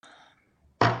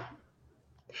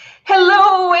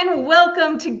and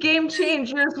welcome to Game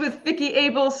Changers with Vicki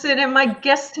Abelson. And my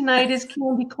guest tonight is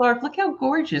Candy Clark. Look how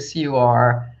gorgeous you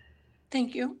are.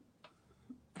 Thank you.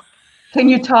 Can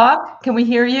you talk? Can we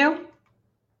hear you?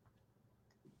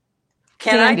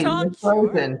 Candy, I talk? You're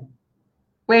frozen. Sure.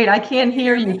 Wait, I can't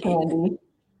hear you, Candy.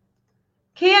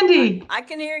 Candy. I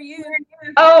can hear you.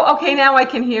 Oh, okay, now I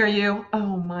can hear you.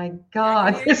 Oh my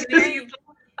God.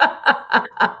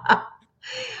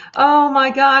 Oh my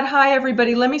God. Hi,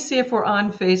 everybody. Let me see if we're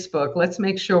on Facebook. Let's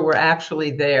make sure we're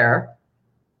actually there.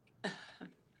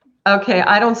 Okay,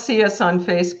 I don't see us on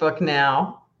Facebook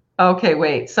now. Okay,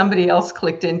 wait, somebody else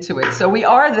clicked into it. So we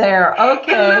are there.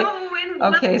 Okay.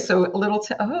 Okay, so a little,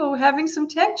 having some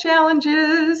tech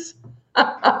challenges.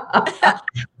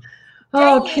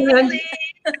 Oh, Candy,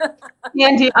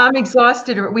 I'm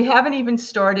exhausted. We haven't even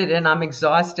started and I'm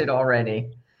exhausted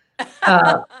already.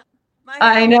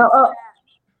 I know.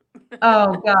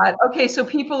 Oh, God. Okay, so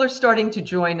people are starting to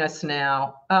join us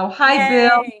now. Oh, hi, Yay.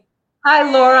 Bill. Hi,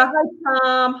 Laura. Hi,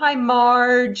 Tom. Hi,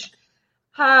 Marge.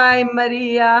 Hi,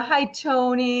 Maria. Hi,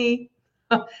 Tony.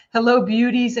 Hello,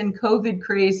 beauties and COVID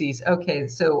crazies. Okay,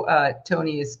 so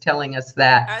Tony is telling us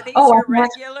that. Are these your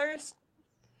regulars?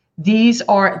 These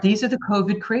are the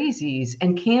COVID crazies,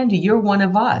 and Candy, you're one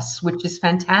of us, which is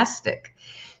fantastic.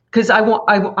 Because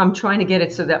I'm trying to get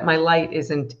it so that my light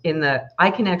isn't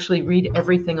I can actually read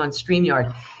everything on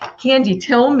StreamYard. Candy,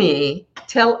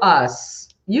 tell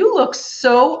us, you look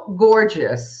so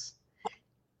gorgeous.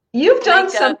 You've done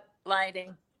some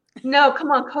lighting. No, come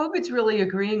on, COVID's really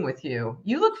agreeing with you.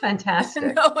 You look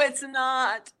fantastic. No, it's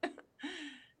not.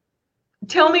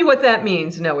 Tell me what that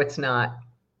means. No, it's not.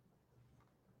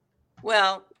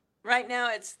 Well, right now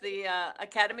it's the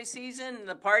academy season,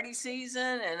 the party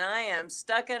season, and I am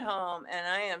stuck at home and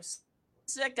I am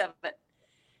sick of it.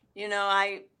 You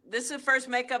know, this is the first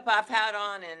makeup I've had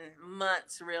on in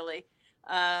months, really.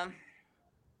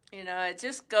 You know, it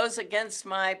just goes against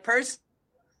my personality.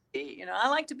 You know, I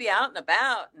like to be out and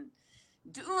about and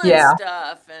doing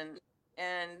stuff,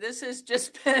 and this has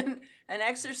just been an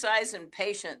exercise in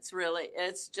patience, really.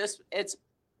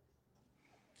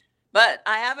 But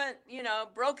I haven't,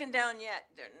 broken down yet.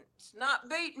 It's not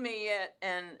beaten me yet.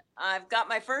 And I've got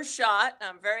my first shot.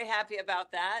 I'm very happy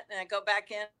about that. And I go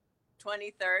back in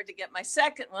 23rd to get my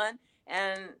second one.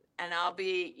 And I'll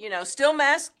be, still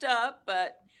masked up,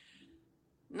 but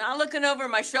not looking over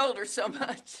my shoulder so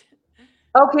much.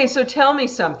 Okay, so tell me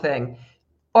something.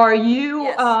 Are you,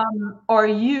 yes.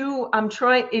 I'm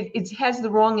trying, it has the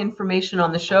wrong information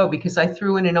on the show because I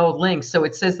threw in an old link. So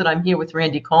it says that I'm here with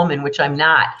Randy Coleman, which I'm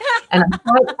not. And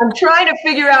I'm trying to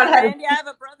figure out how Randy, I have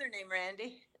a brother named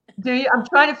Randy. Do you? I'm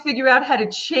trying to figure out how to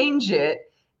change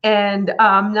it and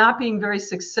not being very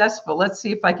successful. Let's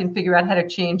see if I can figure out how to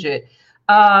change it.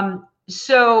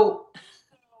 So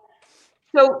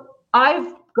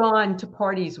I've gone to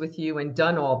parties with you and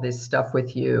done all this stuff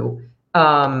with you.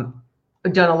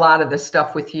 Done a lot of the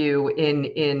stuff with you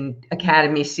in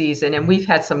Academy season, and we've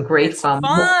had some great fun.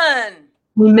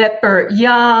 We met Burt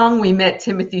Young, we met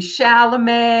Timothy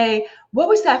Chalamet. What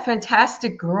was that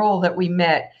fantastic girl that we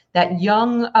met? That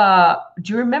young,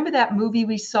 do you remember that movie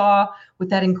we saw with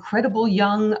that incredible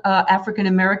young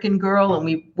African-American girl, and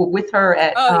we were with her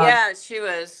at... yeah, she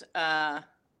was, I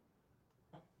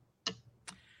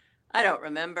don't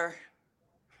remember.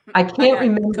 I can't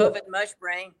remember. COVID mush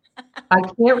brain. I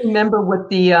can't remember what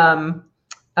the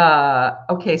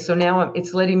okay, so now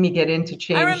it's letting me get into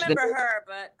change. I remember her,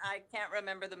 but I can't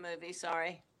remember the movie.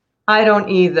 Sorry. I don't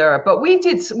either, but we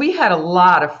had a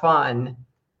lot of fun,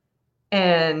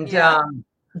 and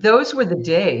those were the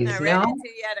days. I ran into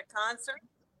you at a concert.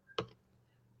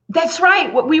 That's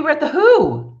right. We were at the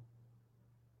Who.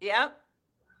 Yep.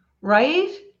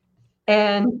 Right,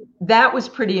 and that was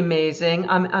pretty amazing.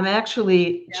 I'm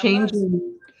actually changing.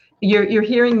 You're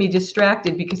hearing me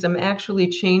distracted because I'm actually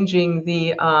changing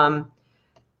the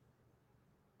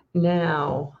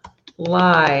now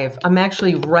live. I'm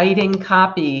actually writing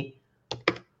copy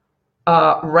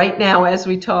right now as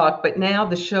we talk, but now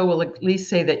the show will at least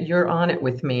say that you're on it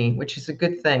with me, which is a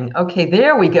good thing. Okay,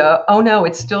 there we go. Oh no,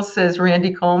 it still says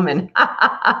Randy Coleman.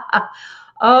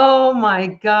 Oh my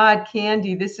God,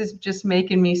 Candy, this is just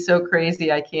making me so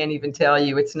crazy. I can't even tell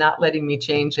you. It's not letting me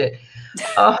change it.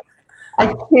 Oh. I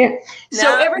can't.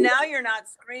 Now you're not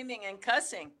screaming and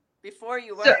cussing. Before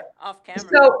you were off camera.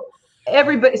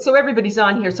 So everybody's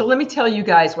on here. So let me tell you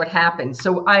guys what happened.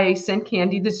 So I sent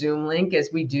Candy the Zoom link as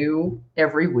we do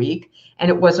every week,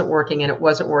 and it wasn't working, and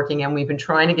we've been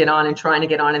trying to get on,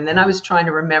 and then I was trying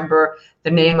to remember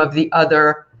the name of the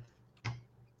other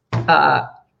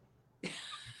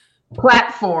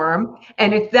platform.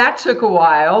 And if that took a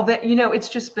while, that, it's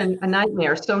just been a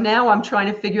nightmare. So now I'm trying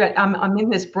to figure out, I'm in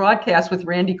this broadcast with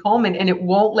Randy Coleman and it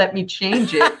won't let me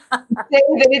change it. Say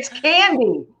that it's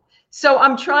Candy. So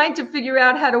I'm trying to figure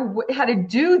out how to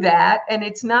do that, and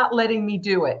it's not letting me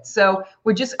do it. So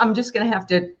I'm just going to have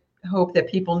to hope that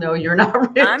people know you're not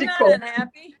Randy I'm not Coleman.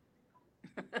 unhappy.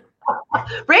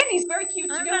 Randy's very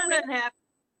cute. I'm not unhappy.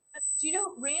 Do you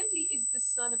know Randy is the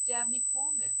son of Dabney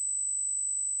Coleman?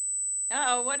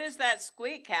 Oh, what is that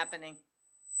squeak happening?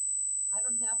 I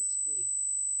don't have a squeak.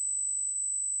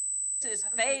 This is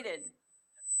faded.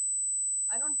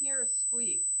 I don't hear a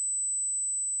squeak.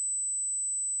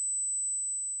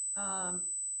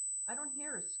 I don't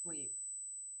hear a squeak.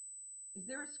 Is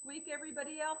there a squeak,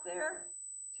 everybody out there?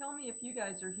 Tell me if you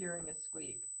guys are hearing a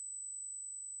squeak.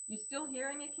 You still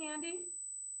hearing it, Candy?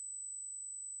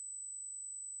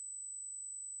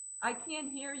 I can't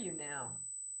hear you now.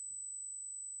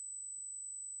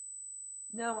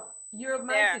 No, your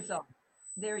mic is off.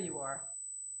 There you are.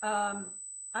 I'm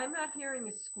not hearing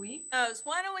a squeak.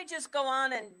 Why don't we just go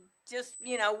on and just,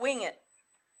 wing it?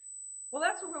 Well,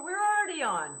 that's what we're already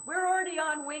on. We're already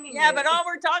on winging it. Yeah, but all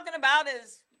we're talking about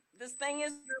is this thing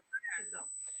is.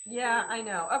 Yeah, I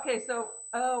know. Okay, so,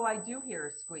 I do hear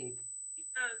a squeak.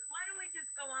 Why don't we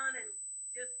just go on and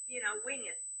just, wing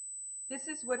it? This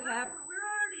is what happened. We're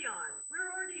already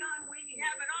on winging it.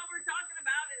 Yeah, but all we're talking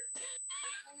about is.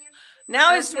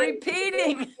 Now it's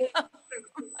repeating.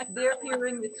 They're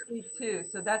hearing the squeak too,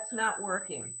 so that's not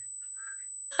working.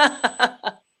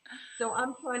 So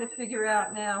I'm trying to figure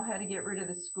out now how to get rid of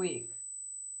the squeak.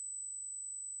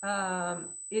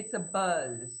 It's a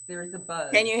buzz. There's a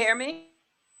buzz. Can you hear me?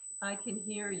 I can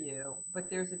hear you, but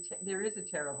there is a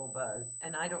terrible buzz,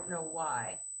 and I don't know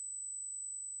why.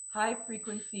 High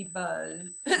frequency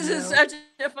buzz. This is such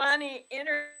a funny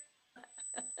interview.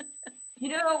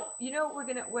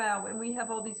 Wow, and we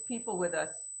have all these people with us.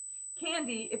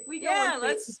 Candy, if we go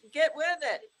let's get with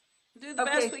it. Do the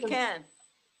best we can.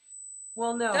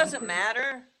 Well, no. It doesn't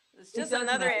matter. It's just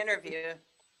another interview.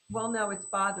 Well, no, it's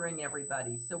bothering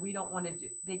everybody. So we don't want to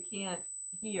they can't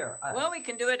hear us. Well, we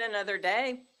can do it another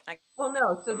day.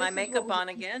 No. So put my makeup on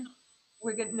again.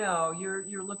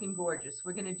 You're looking gorgeous.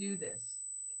 We're going to do this.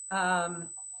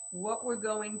 What we're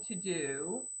going to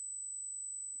do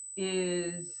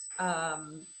is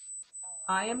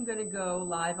I am going to go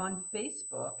live on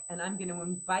Facebook, and I'm going to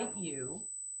invite you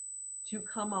to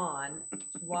come on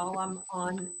while I'm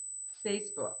on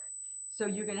Facebook. So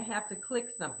you're going to have to click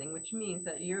something, which means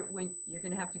that you're going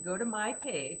to have to go to my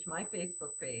page, my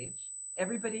Facebook page.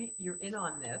 Everybody, you're in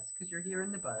on this because you're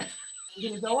hearing the buzz.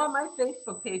 You're going to go on my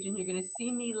Facebook page, and you're going to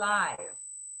see me live.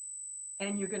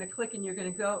 And you're going to click, and you're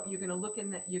going to look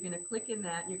in that, you're going to click in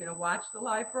that, you're going to watch the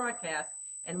live broadcast.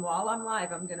 And while I'm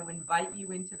live, I'm going to invite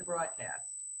you into the broadcast.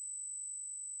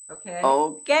 Okay?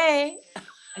 Okay.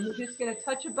 And you're just going to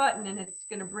touch a button and it's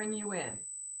going to bring you in.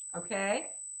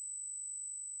 Okay?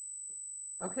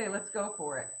 Okay, let's go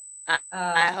for it.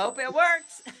 I hope it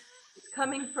works. It's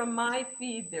coming from my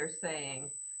feed, they're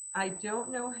saying. I don't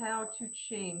know how to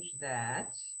change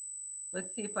that.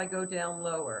 Let's see if I go down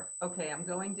lower. Okay, I'm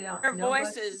going down. Her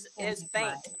voice is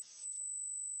faint.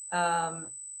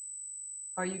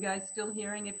 Are you guys still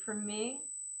hearing it from me?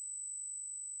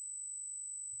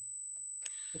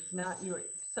 It's not your.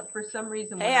 So for some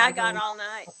reason. Hey, I got all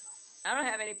night. I don't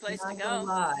have any place to go.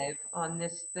 Live on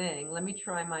this thing. Let me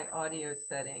try my audio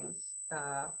settings.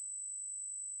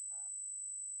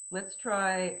 Let's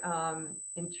try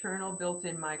internal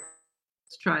built-in mic.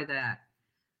 Let's try that.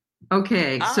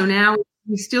 Okay, so now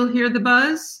you still hear the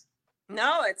buzz?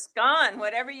 No, it's gone.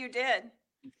 Whatever you did.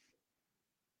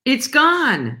 It's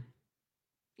gone.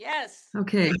 Yes.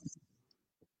 Okay.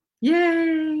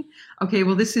 Yay. Okay,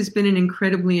 well, this has been an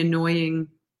incredibly annoying.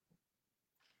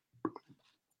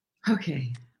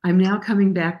 Okay, I'm now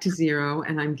coming back to 0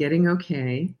 and I'm getting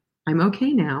okay. I'm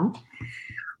okay now.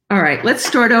 All right, let's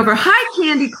start over. Hi,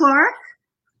 Candy Clark.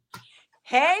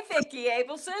 Hey, Vicki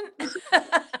Abelson.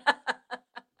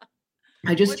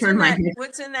 I just turned my head.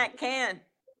 What's in that can?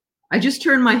 I just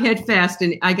turned my head fast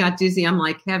and I got dizzy. I'm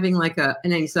like having like an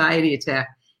anxiety attack.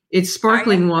 It's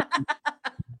sparkling water.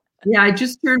 Yeah, I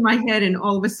just turned my head and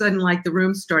all of a sudden like the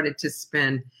room started to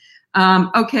spin.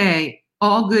 Okay,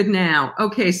 all good now.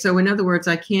 Okay, so in other words,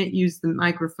 I can't use the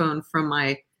microphone from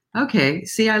my, okay,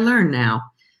 see, I learned now.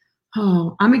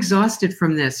 Oh, I'm exhausted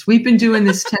from this. We've been doing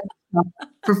this tech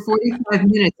for 45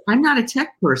 minutes. I'm not a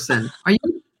tech person. Are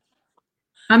you?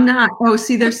 I'm not. Oh,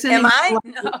 see, they're saying. Am I?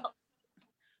 No.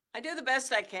 I do the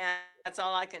best I can. That's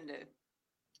all I can do.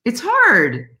 It's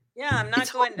hard. Yeah, I'm not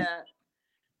going to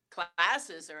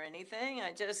classes or anything.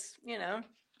 I just,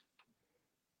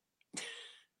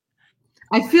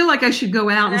 I feel like I should go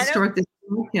out and start this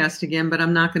podcast again, but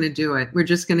I'm not going to do it. We're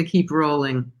just going to keep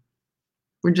rolling.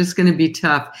 We're just going to be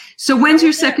tough. So when's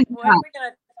your second shot? What are we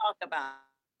going to talk about?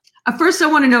 First, I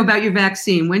want to know about your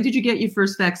vaccine. When did you get your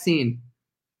first vaccine?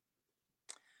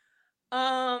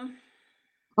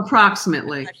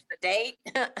 Approximately. The date?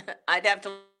 I'd have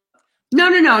to.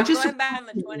 No. Just going back on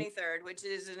the 23rd, which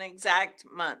is an exact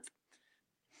month.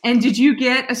 And did you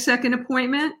get a second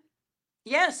appointment?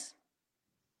 Yes.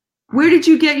 Where did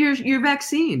you get your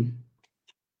vaccine?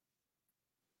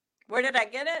 Where did I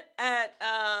get it? At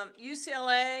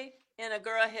UCLA in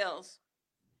Agoura Hills.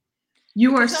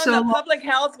 You are so on the public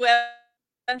health web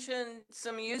mentioned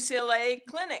some UCLA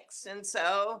clinics, and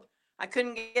so I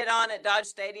couldn't get on at Dodge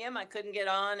Stadium. I couldn't get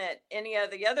on at any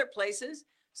of the other places,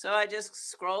 so I just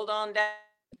scrolled on down,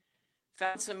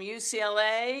 found some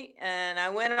UCLA, and I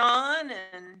went on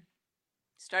and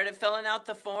started filling out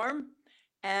the form,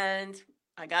 and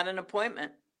I got an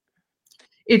appointment.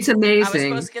 It's amazing. I was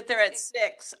supposed to get there at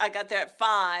 6. I got there at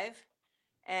 5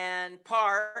 and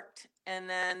parked. And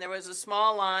then there was a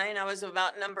small line. I was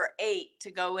about number 8 to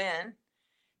go in.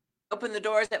 Opened the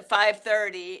doors at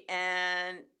 5:30,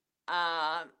 and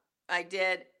I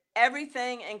did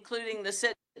everything, including the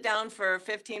sit down for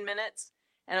 15 minutes.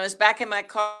 And I was back in my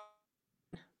car.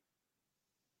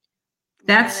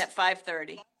 That's at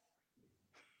 5:30.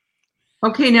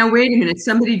 Okay, now wait a minute.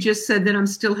 Somebody just said that I'm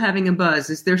still having a buzz.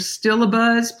 Is there still a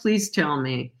buzz? Please tell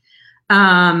me.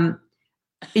 I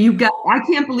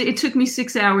can't believe it took me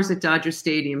 6 hours at Dodger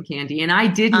Stadium, Candy, and I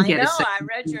didn't get a second. I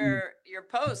read your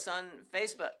posts on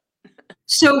Facebook.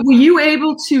 So were you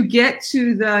able to get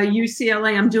to the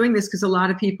UCLA? I'm doing this because a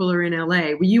lot of people are in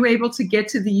LA. Were you able to get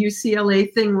to the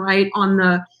UCLA thing right on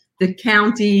the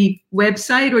county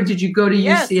website, or did you go to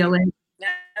UCLA?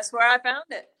 That's where I found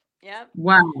it. Yeah.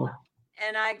 Wow.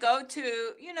 And I go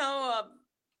to,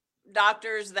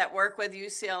 doctors that work with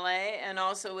UCLA and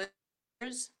also with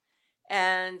Cedars.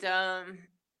 And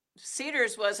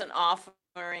Cedars wasn't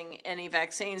offering any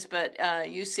vaccines, but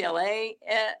UCLA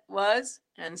was.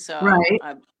 And so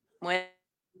I went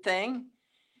thing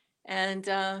and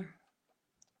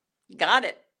got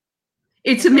it.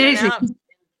 It's amazing.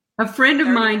 A friend of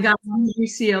mine got the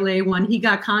UCLA one. He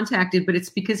got contacted, but it's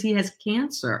because he has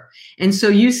cancer. And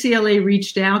so UCLA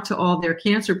reached out to all their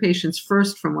cancer patients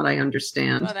first, from what I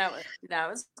understand. Well, that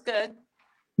was good.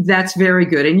 That's very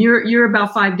good. And you're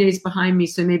about 5 days behind me,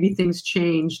 so maybe things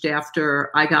changed after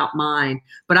I got mine.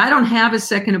 But I don't have a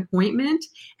second appointment,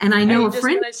 and I know a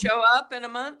friend. Are you just going to show up in a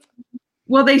month?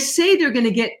 Well, they say they're going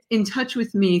to get in touch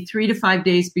with me 3 to 5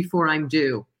 days before I'm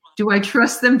due. Do I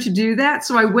trust them to do that?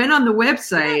 So I went on the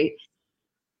website.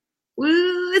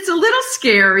 Well, it's a little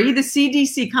scary. The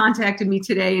CDC contacted me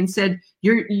today and said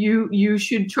you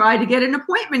should try to get an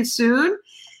appointment soon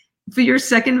for your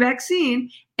second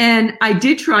vaccine. And I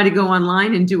did try to go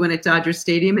online and do one at Dodger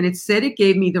Stadium, and it said it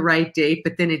gave me the right date,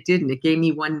 but then it didn't. It gave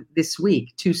me one this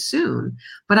week, too soon.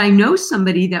 But I know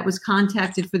somebody that was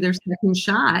contacted for their second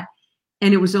shot,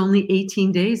 and it was only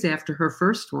 18 days after her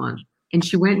first one, and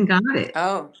she went and got it.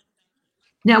 Oh.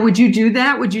 Now, would you do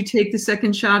that? Would you take the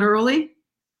second shot early?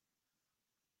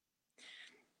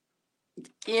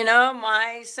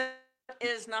 My son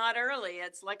is not early.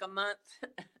 It's like a month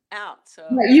out. So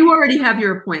you already have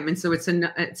your appointment, so it's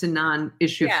a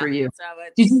non-issue for you.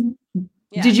 So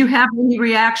did you have any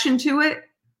reaction to it?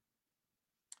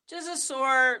 Just a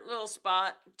sore little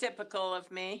spot, typical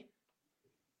of me.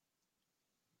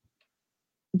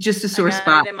 Just a sore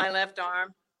spot in my left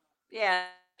arm. Yeah.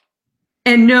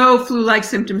 And no flu-like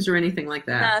symptoms or anything like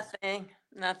that?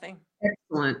 Nothing.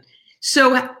 Excellent.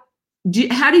 So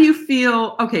how do you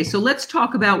feel? Okay, so let's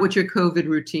talk about what your COVID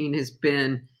routine has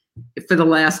been for the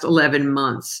last 11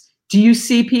 months. Do you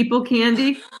see people,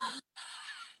 Candy?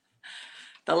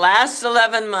 The last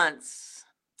 11 months.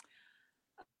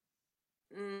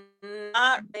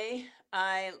 Not really.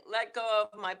 I let go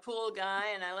of my pool guy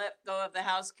and I let go of the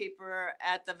housekeeper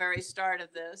at the very start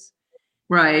of this.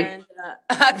 Right. And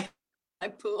my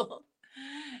pool.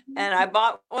 And I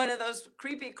bought one of those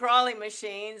creepy crawly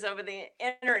machines over the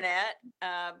internet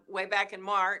way back in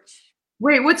March.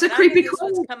 Wait, what's a creepy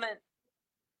crawler?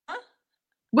 Huh?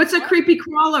 What's a creepy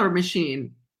crawler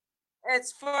machine?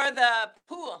 It's for the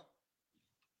pool.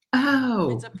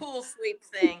 Oh. It's a pool sweep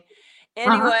thing.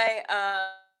 Anyway,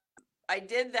 I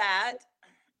did that,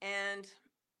 and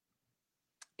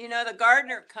the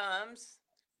gardener comes.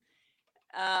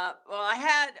 Well, I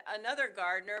had another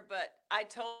gardener, but I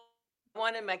told him I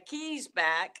wanted my keys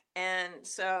back, and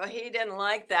so he didn't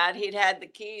like that. He'd had the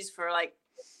keys for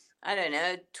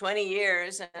 20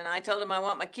 years, and I told him I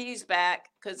want my keys back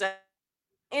because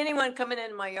anyone coming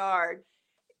in my yard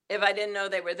if I didn't know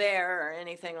they were there or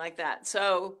anything like that.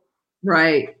 So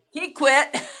right. He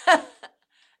quit. And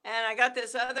I got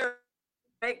this other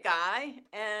great guy,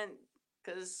 and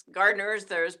because gardeners,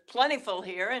 there's plentiful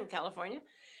here in California.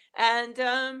 And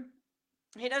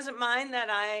he doesn't mind that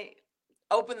I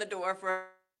open the door for,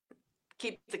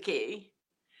 keep the key.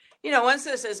 Once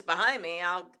this is behind me,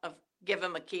 I'll give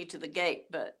him a key to the gate.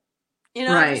 But,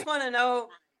 I just want to know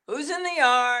who's in the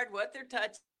yard, what they're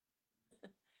touching.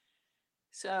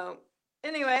 So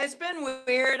anyway, it's been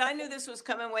weird. I knew this was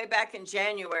coming way back in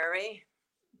January,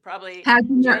 probably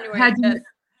January 5th.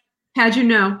 How'd you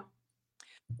know?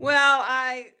 Well,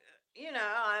 I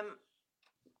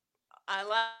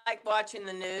like watching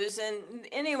the news and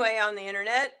anyway on the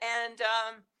internet, and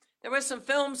there was some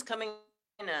films coming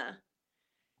in,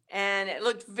 and it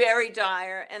looked very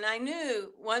dire. And I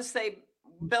knew once they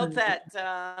built that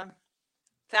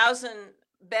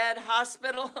 1,000-bed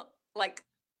hospital, like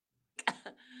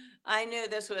I knew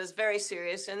this was very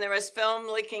serious. And there was film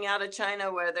leaking out of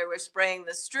China where they were spraying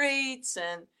the streets,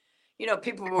 and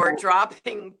people were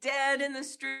dropping dead in the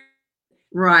street.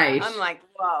 Right. I'm like,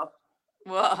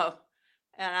 whoa.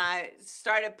 And I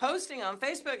started posting on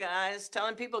Facebook, and I was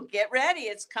telling people, get ready.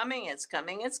 It's coming. It's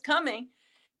coming. It's coming.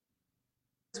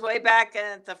 It was way back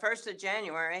at the 1st of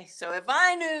January. So if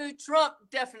I knew, Trump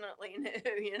definitely knew,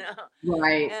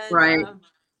 Right. And, right.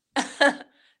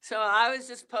 So I was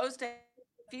just posting.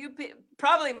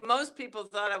 Probably most people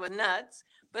thought I was nuts,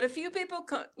 but a few people,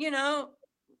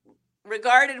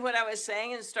 regarded what I was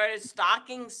saying and started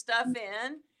stocking stuff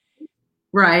in.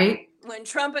 Right. When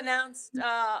Trump announced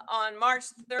on March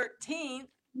 13th,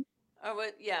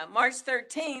 March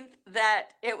 13th, that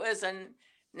it was a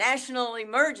national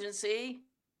emergency,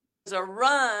 it was a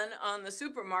run on the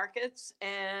supermarkets,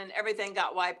 and everything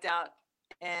got wiped out.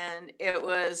 And it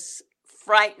was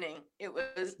frightening. It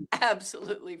was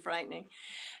absolutely frightening.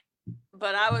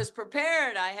 But I was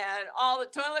prepared. I had all the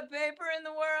toilet paper in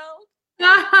the world.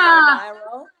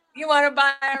 You want to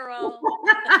buy a roll?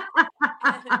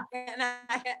 And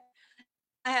I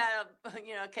had,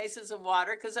 cases of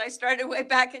water, because I started way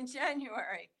back in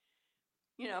January,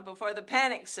 before the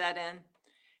panic set in.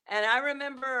 And I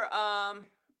remember on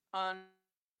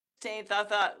 10th, I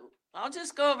thought, I'll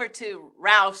just go over to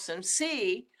Ralph's and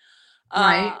see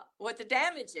what the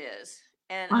damage is.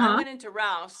 And I went into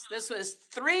Ralph's. This was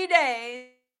 3 days.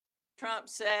 Trump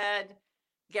said,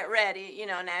 get ready,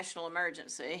 national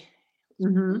emergency.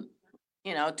 Mm-hmm.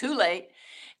 Too late.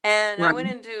 And I went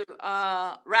into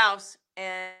Ralph's,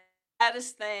 and the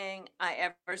saddest thing I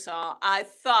ever saw. I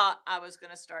thought I was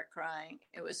going to start crying.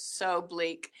 It was so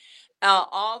bleak.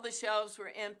 All the shelves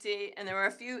were empty, and there were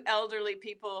a few elderly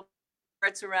people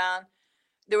around.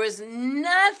 There was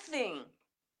nothing,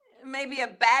 maybe a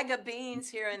bag of beans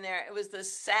here and there. It was the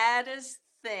saddest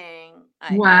thing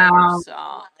I ever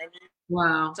saw.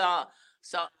 Wow.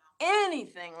 Saw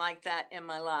anything like that in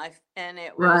my life, and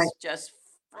it was just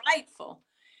frightful.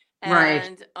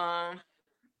 And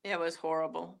it was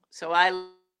horrible. So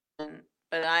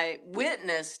I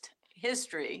witnessed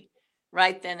history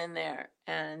right then and there.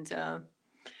 And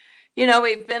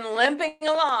we've been limping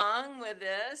along with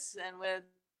this, and with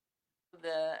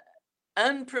the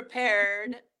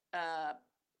unprepared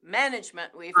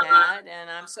management we've had. And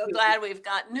I'm so glad we've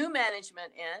got new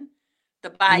management in, the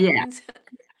Bidens.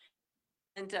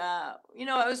 And it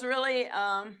was really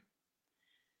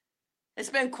it's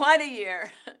been quite a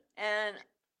year. And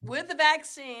with the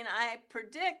vaccine, I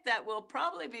predict that we'll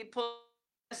probably be pulling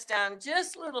this down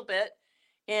just a little bit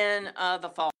in the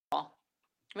fall.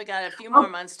 We got a few more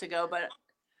months to go,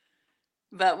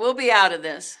 but we'll be out of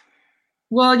this.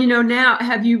 Well, now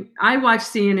I watch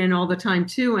CNN all the time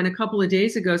too. And a couple of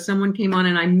days ago, someone came on,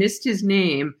 and I missed his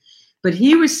name, but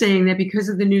he was saying that because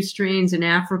of the new strains in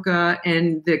Africa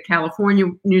and the California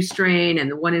new strain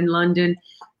and the one in London,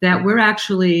 that we're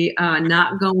actually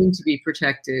not going to be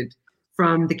protected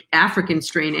from the African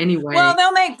strain anyway. Well,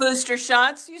 they'll make booster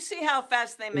shots. You see how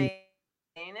fast they make.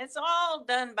 It's all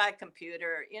done by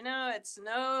computer. It's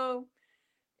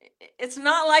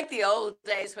not like the old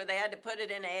days where they had to put it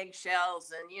in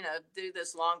eggshells and, do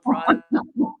this long process.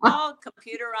 All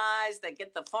computerized. They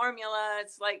get the formula.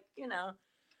 It's like,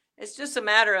 it's just a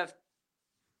matter of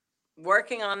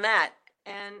working on that.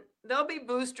 And there'll be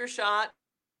booster shot.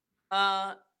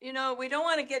 We don't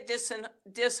want to get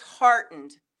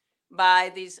disheartened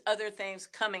by these other things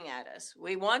coming at us.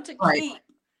 We want to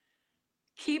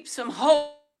keep some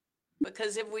hope,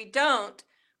 because if we don't,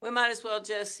 we might as well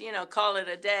just, call it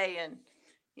a day. And,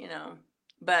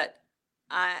 but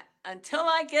until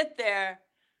I get there,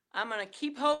 I'm going to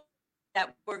keep hope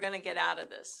that we're going to get out of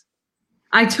this.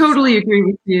 I totally agree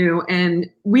with you. And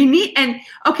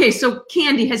okay, so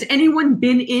Candy, has anyone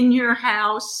been in your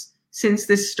house since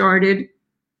this started?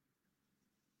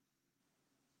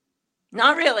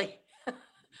 Not really.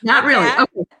 Not really.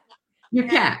 Okay. Your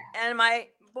cat. And my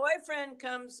boyfriend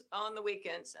comes on the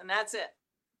weekends, and that's it.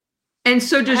 And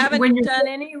so I haven't done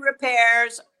any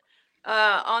repairs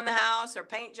on the house or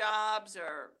paint jobs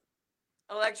or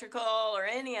electrical or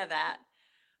any of that.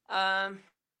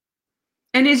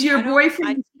 And is your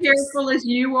boyfriend as careful as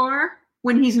you are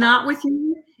when he's not with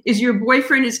you? Is your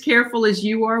boyfriend as careful as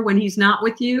you are when he's not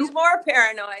with you? He's more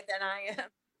paranoid than I am.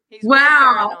 He's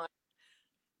wow.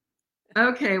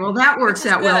 Okay, well, that works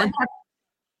out well.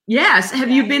 Yes. Have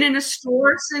you been in a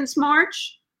store since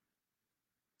March?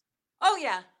 Oh,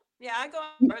 yeah. Yeah, I go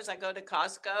outdoors. I go to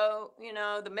Costco. You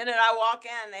know, the minute I walk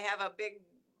in, they have a big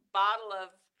bottle of,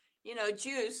 you know,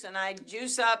 juice, and I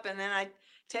juice up, and then I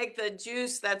take the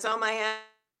juice that's on my hand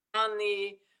on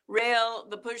the rail,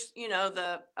 the push, you know,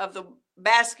 the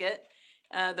basket,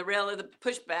 the rail of the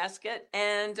push basket.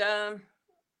 And,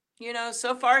 you know,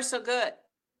 so far, so good.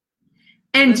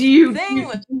 And the thing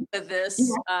with this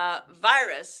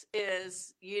virus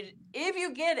is if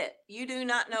you get it, you do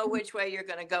not know which way you're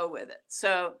going to go with it.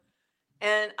 So,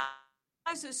 and I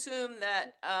always assume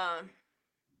that,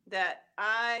 that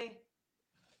I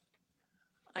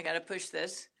got to push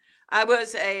this. I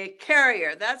was a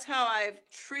carrier. That's how I've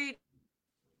treated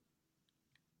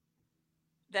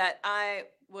that. I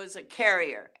was a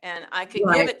carrier and I could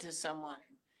give it to someone.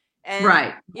 And,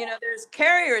 you know, there's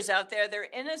carriers out there, they're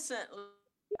innocent.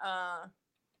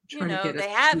 You know, they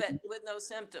have it with no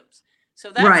symptoms.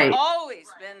 So that's always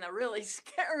been the really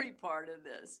scary part of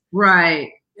this.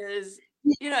 Right. Is,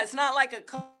 you know, it's not like a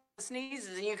cold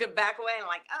sneezes and you could back away and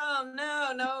like, oh, no.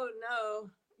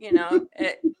 You know,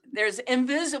 there's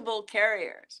invisible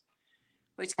carriers,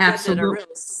 which gives it a real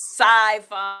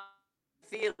sci-fi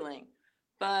feeling.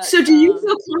 But, so do you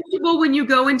feel comfortable when you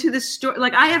go into the store?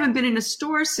 Like, I haven't been in a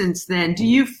store since then. Do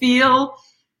you feel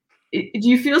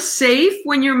safe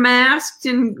when you're masked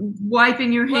and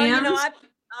wiping your hands? Well, you know,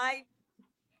 I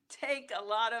take a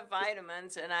lot of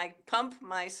vitamins and I pump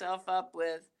myself up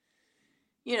with,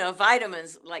 you know,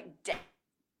 vitamins like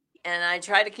and I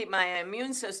try to keep my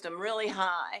immune system really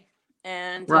high.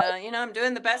 And, you know, I'm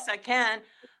doing the best I can.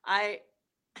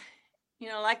 You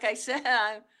know, like I said,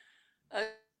 I'm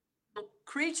a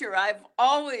creature. I've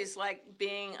always liked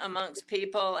being amongst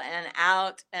people and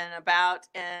out and about.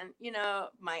 And, you know,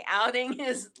 my outing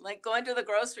is like going to the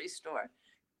grocery store.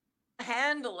 I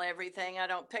handle everything. I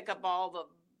don't pick up all the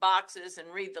boxes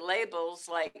and read the labels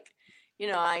like, you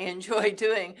know, I enjoy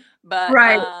doing. But,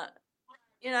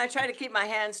 you know, I try to keep my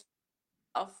hands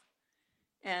off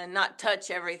and not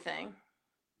touch everything.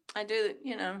 I do,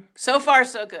 you know, so far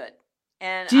so good.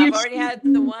 And I've already had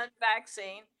the one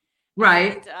vaccine.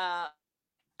 Right. And,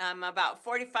 I'm about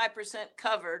 45%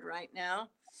 covered right now.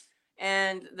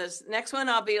 And this next one,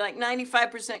 I'll be like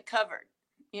 95% covered.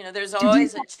 You know, there's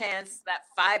always a chance that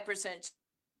 5%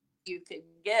 you could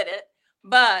get it,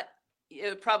 but it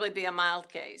would probably be a mild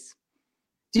case.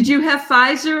 Did you have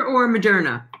Pfizer or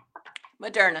Moderna?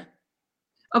 Moderna.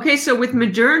 Okay, so with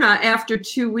Moderna, after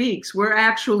 2 weeks, we're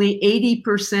actually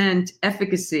 80%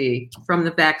 efficacy from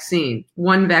the vaccine,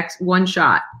 one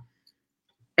shot.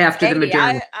 After 80, the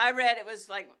Moderna. I read it was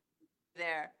like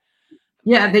there.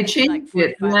 Yeah, they changed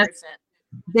it.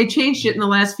 They changed it in the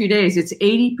last few days. It's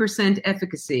 80%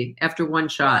 efficacy after one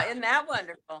shot. Well, isn't that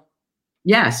wonderful?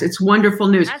 Yes, it's wonderful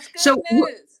news. That's good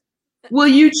news. Will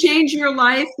you change your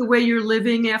life the way you're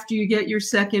living after you get your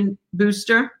second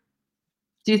booster?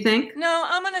 Do you think? No,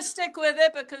 I'm going to stick with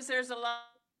it because there's a lot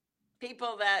of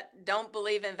people that don't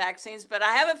believe in vaccines, but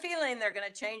I have a feeling they're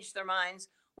going to change their minds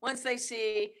once they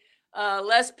see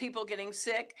less people getting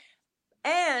sick.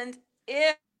 And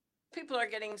if people are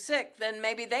getting sick, then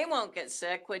maybe they won't get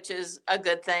sick, which is a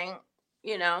good thing,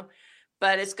 you know,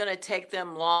 but it's going to take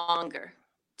them longer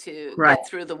to get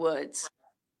through the woods.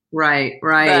 Right.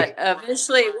 But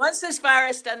eventually, once this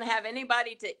virus doesn't have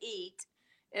anybody to eat,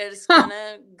 it's going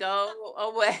to go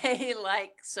away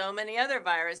like so many other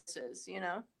viruses, you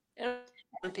know.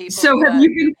 People, so have you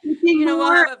been cooking more?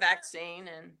 We'll have a vaccine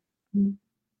and...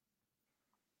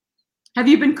 Have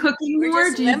you been cooking more? We're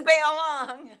just limping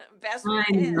along. Best we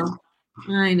can.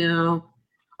 I know.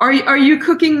 Are you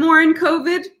cooking more in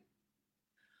COVID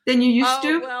than you used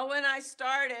to? Well, when I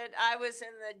started, I was in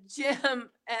the gym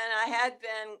and I had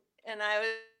been, and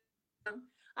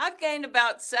I've gained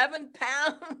about 7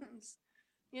 pounds.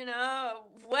 You know,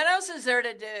 what else is there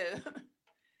to do?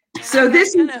 So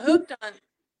this kind of hooked on.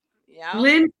 Yeah.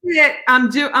 LinFit. I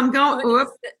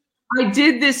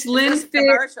did this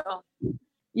LinFit.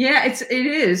 Yeah, it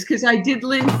is because I did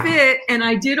Lynn Fit and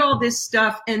I did all this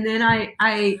stuff, and then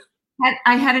I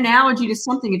had an allergy to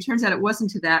something. It turns out it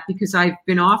wasn't to that because I've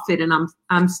been off it and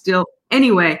I'm still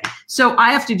anyway. So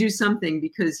I have to do something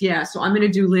because so I'm going to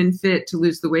do Lynn Fit to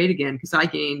lose the weight again because I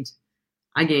gained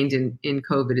in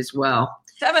COVID as well.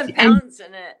 7 pounds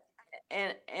in it,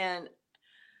 and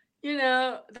you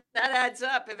know that adds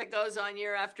up if it goes on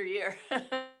year after year.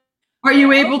 Are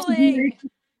you able to do?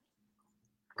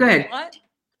 Go ahead. What?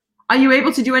 Are you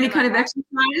able to do any kind of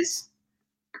exercise?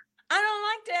 I don't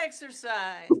like to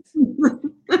exercise.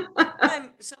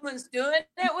 Someone's doing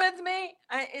it with me.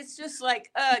 It's just like,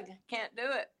 ugh, can't do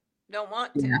it. Don't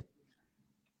want to.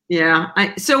 Yeah.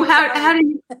 So how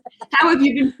have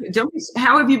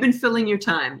you been filling your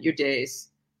time, your days?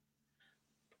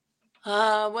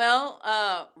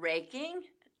 Raking,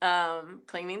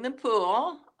 cleaning the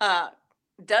pool,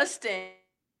 dusting,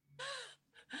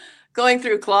 going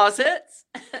through closets.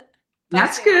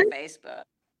 That's good. On Facebook.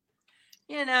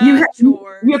 You know, you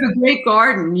have a great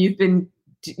garden. You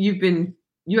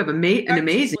have an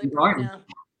amazing garden.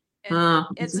 Right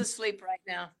it's asleep right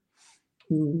now.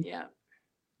 Yeah.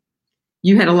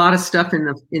 You had a lot of stuff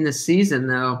in the season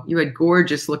though. You had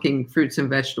gorgeous looking fruits and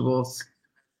vegetables.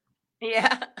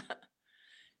 Yeah.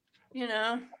 You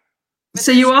know.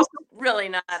 So you also really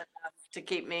not enough to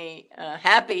keep me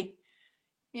happy.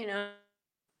 You know.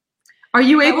 Are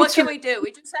you able to? What can we do?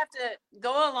 We just have to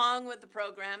go along with the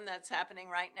program that's happening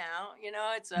right now. You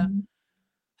know, it's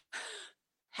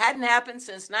hadn't happened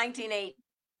since 1980,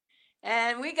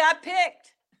 and we got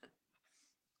picked.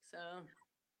 So,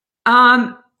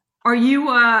 are you?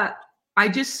 I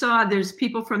just saw there's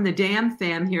people from the Damn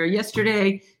Fam here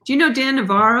yesterday. Do you know Dan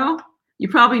Navarro? You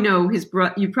probably know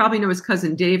his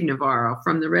cousin Dave Navarro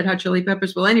from the Red Hot Chili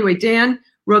Peppers. Well, anyway, Dan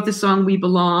wrote the song "We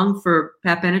Belong" for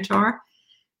Pat Benatar.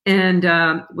 And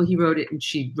he wrote it and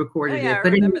she recorded it.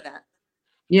 But I remember that.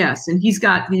 Yes, and he's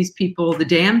got these people, the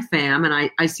Damn Fam,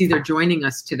 and I see they're joining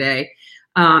us today.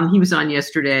 He was on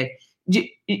yesterday.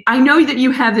 I know that you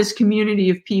have this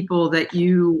community of people that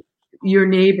your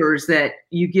neighbors, that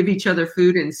you give each other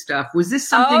food and stuff. Was this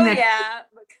something yeah,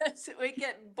 because we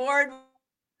get bored with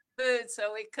food,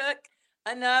 so we cook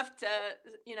enough to,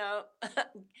 you know,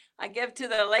 I give to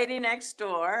the lady next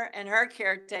door and her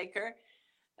caretaker.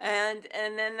 And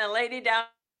then the lady down,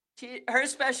 her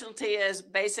specialty is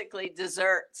basically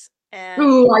desserts. And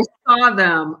ooh, I saw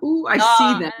them. Ooh, I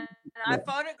see them. And I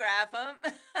photograph them.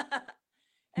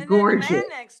 And gorgeous. Then the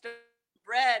man next door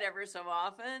bread ever so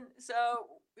often.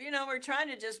 So, you know, we're trying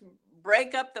to just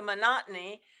break up the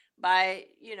monotony by,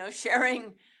 you know,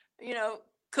 sharing, you know,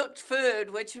 cooked food,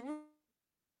 which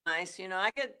nice. You know, I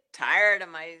get tired of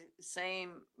my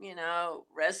same, you know,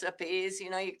 recipes. You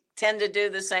know, you tend to do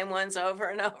the same ones over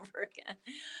and over again.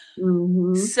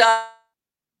 Mm-hmm. So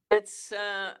it's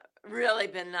really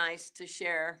been nice to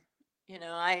share. You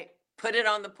know, I put it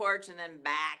on the porch and then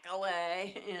back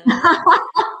away. You know,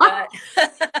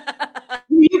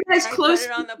 you guys close?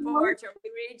 Put it on the porch, or we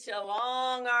reach a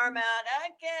long arm out.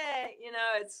 Okay, you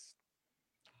know,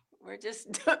 we're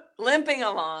just limping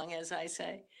along, as I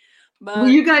say. But were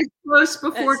you guys close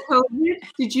before COVID?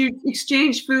 Did you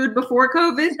exchange food before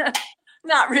COVID?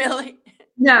 Not really.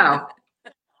 No.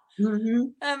 Mm-hmm.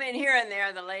 I mean, here and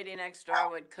there, the lady next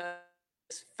door would cook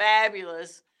this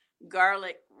fabulous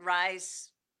garlic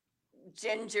rice,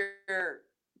 ginger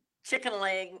chicken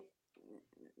leg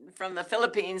from the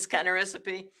Philippines kind of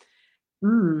recipe.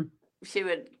 She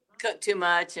would cook too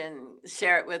much and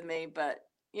share it with me. But,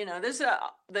 you know, this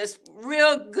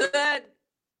real good,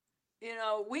 you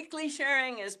know, weekly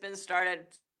sharing has been started.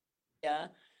 Yeah,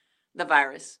 the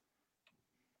virus.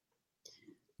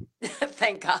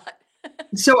 Thank God.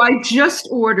 So I just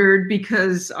ordered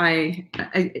because I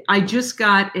just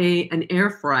got an air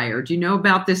fryer. Do you know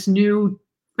about this new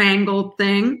fangled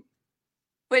thing?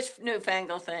 Which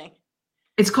newfangled thing?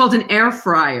 It's called an air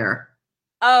fryer.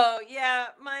 Oh yeah,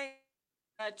 my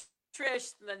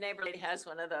Trish, the neighbor lady, has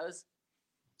one of those.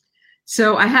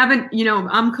 So I haven't, you know,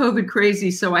 I'm COVID crazy,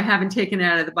 so I haven't taken it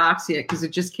out of the box yet because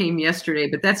it just came yesterday.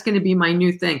 But that's going to be my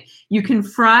new thing. You can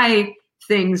fry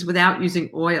things without using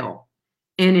oil,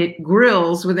 and it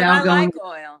grills without going. I like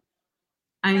oil.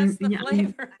 That's the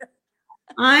flavor.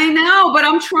 I know, but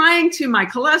I'm trying to. My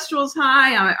cholesterol's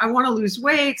high. I want to lose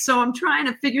weight, so I'm trying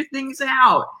to figure things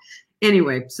out.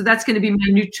 Anyway, so that's going to be my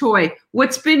new toy.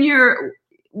 What's been your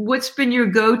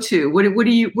go-to? What are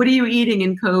you eating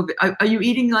in COVID? Are you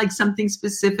eating like something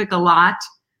specific a lot?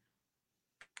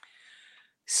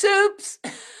 Soups.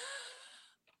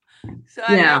 So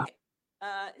yeah.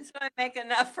 I make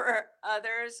enough for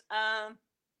others.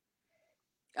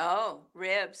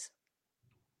 Ribs.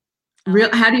 Real?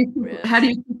 How do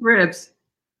you cook ribs?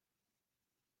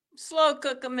 Slow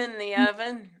cook them in the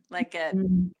oven, like at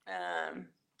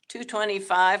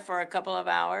 225 for a couple of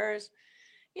hours,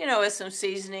 with some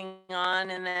seasoning on,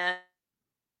 and then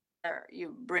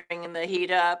you bring the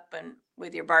heat up and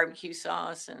with your barbecue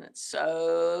sauce, and it's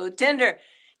so tender.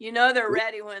 They're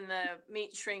ready when the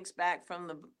meat shrinks back from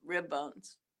the rib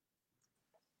bones.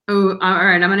 Oh, all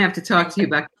right. I'm gonna have to talk to you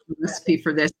about the recipe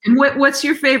for this. And what's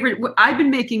your favorite? I've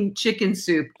been making chicken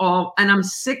soup and I'm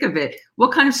sick of it.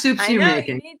 What kind of soups are you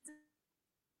making? You need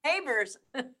neighbors.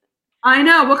 I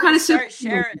know. What kind of soup? Start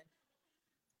sharing.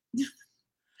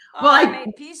 Well, I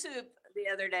made pea soup the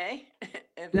other day.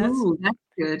 Ooh, that's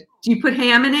good. Do you put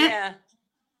ham in it? Yeah.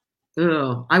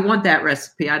 Oh, I want that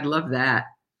recipe. I'd love that.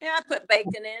 Yeah, I put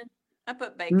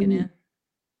bacon in.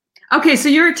 Okay, so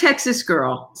you're a Texas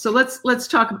girl. So let's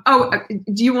talk. Oh,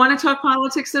 do you want to talk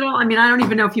politics at all? I mean, I don't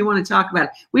even know if you want to talk about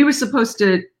it. We were supposed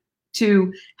to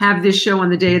have this show on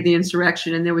the day of the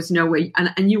insurrection, and there was no way.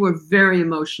 And you were very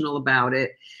emotional about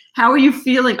it. How are you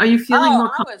feeling? Are you feeling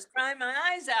more? I was crying my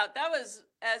eyes out. That was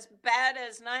as bad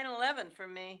as 9/11 for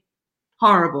me.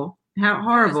 Horrible. How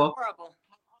horrible. Horrible.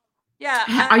 Yeah.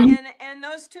 And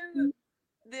those two,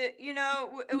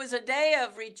 it was a day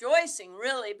of rejoicing,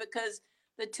 really, because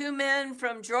the two men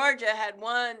from Georgia had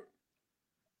won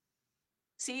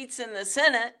seats in the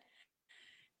Senate,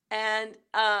 and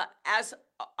as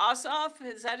Ossoff,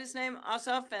 is that his name?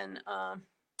 Ossoff, and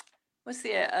what's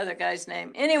the other guy's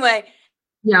name? Anyway,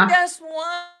 yeah, just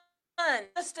won,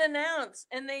 just announced,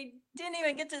 and they didn't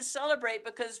even get to celebrate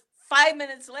because 5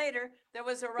 minutes later there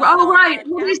was a riot. Oh, right.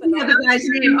 What is the other guy's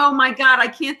name? Oh my God, I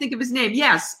can't think of his name.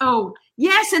 Yes. Oh,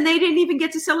 yes, and they didn't even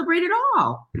get to celebrate at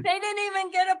all. They didn't even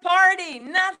get a party.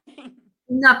 Nothing.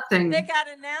 Nothing. They got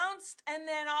announced, and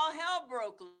then all hell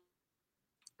broke loose.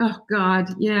 Oh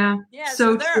God, yeah. Yeah,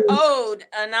 so they're owed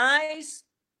a nice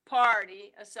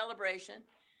party, a celebration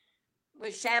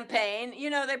with champagne.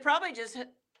 They probably just,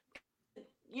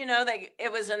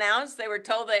 it was announced, they were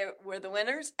told they were the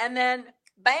winners, and then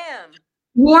bam.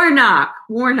 Warnock.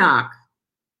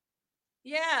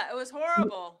 Yeah, it was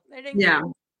horrible. They didn't. Yeah.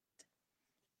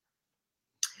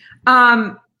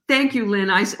 Thank you,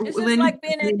 Lynn. It's just like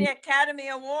being at the Academy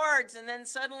Awards, and then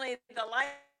suddenly the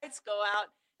lights go out,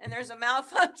 and there's a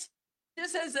malfunction.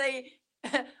 Just as they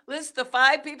list the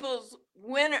 5 people's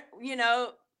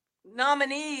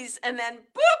nominees, and then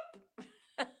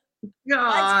boop.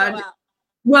 God.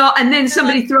 Well, and then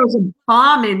somebody throws a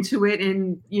bomb into it,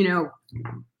 and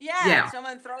Yeah.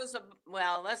 Someone throws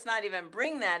let's not even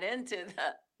bring that into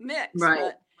the mix. Right.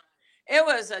 But it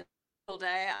was a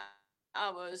day.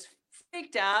 I was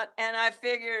freaked out, and I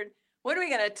figured, what are we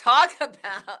going to talk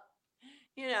about?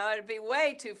 It'd be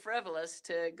way too frivolous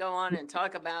to go on and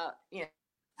talk about,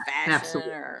 fashion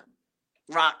Absolutely. or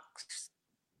rock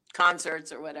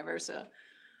concerts or whatever. So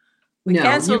we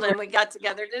canceled and we got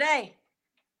together today.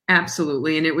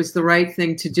 Absolutely. And it was the right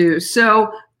thing to do.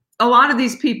 So a lot of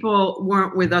these people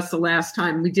weren't with us the last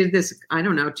time. We did this, I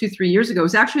don't know, 2-3 years ago. It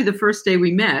was actually the first day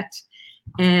we met.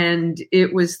 And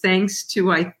it was thanks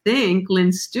to, I think,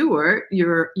 Lynn Stewart,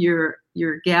 your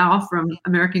gal from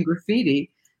American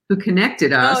Graffiti, who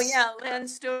connected us. Oh, yeah, Lynn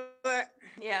Stewart.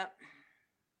 Yeah.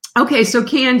 Okay, so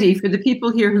Candy, for the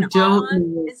people here who don't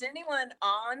know, is anyone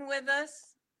on with us?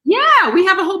 Yeah, we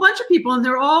have a whole bunch of people, and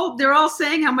they're all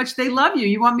saying how much they love you.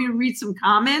 You want me to read some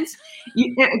comments?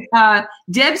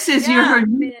 Deb says you're her.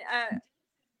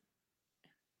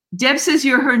 Deb says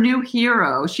you're her new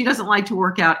hero. She doesn't like to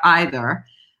work out either.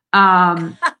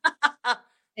 I'm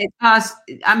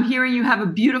hearing you have a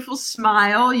beautiful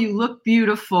smile. You look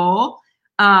beautiful.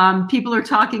 People are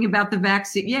talking about the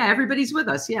vaccine. Yeah, everybody's with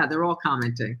us. Yeah, they're all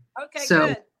commenting. Okay, so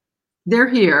good. They're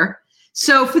here.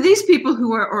 So for these people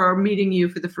who are meeting you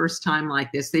for the first time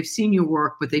like this, they've seen your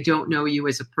work, but they don't know you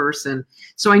as a person.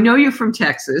 So I know you're from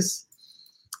Texas.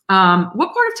 What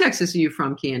part of Texas are you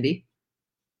from, Candy?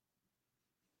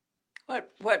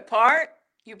 What part?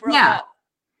 You broke up.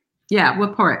 Yeah,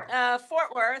 what part?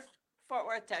 Fort Worth,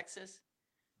 Texas.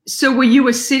 So were you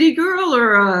a city girl,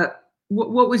 or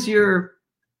what was your?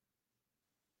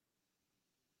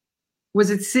 Was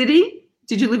it city?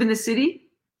 Did you live in the city?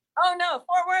 Oh no,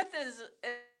 Fort Worth is a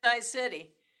nice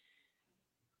city.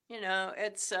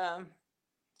 It's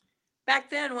back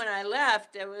then when I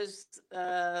left, it was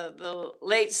the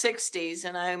late 60s,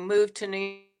 and I moved to New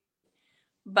York.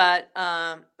 But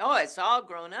it's all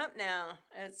grown up now.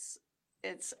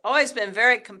 It's always been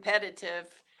very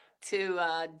competitive to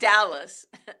Dallas.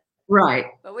 Right.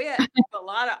 But we have a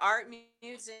lot of art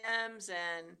museums,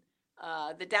 and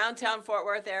the downtown Fort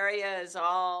Worth area is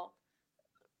all,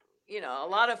 a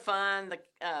lot of fun. The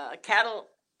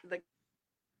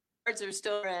are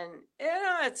still, and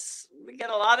we get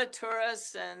a lot of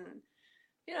tourists, and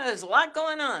there's a lot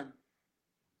going on.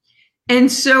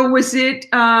 And so was it,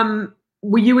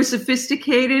 were you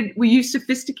sophisticated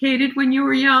when you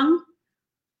were young?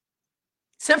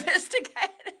 Sophisticated?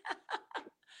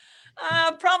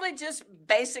 Probably just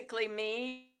basically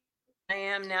me. I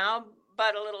am now,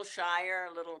 but a little shyer,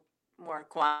 a little more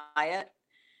quiet,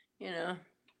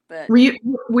 but were you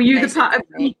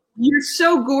you're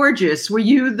so gorgeous. Were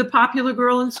you the popular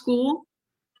girl in school?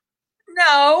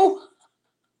 No,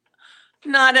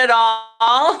 not at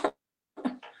all.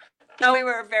 No, we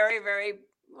were very, very,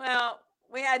 well,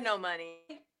 we had no money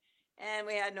and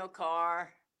we had no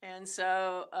car. And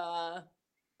so,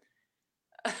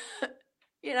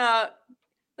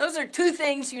 those are two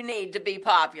things you need to be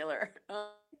popular.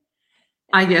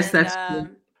 I guess that's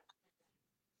true.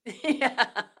 Yeah.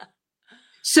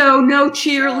 So no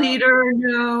cheerleader,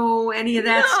 no any of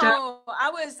that stuff? No,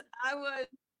 I was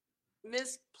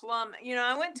Miss Plum.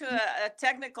 I went to a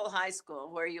technical high school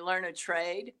where you learn a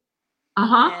trade.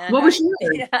 Uh-huh. What was yours?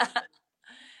 Yeah.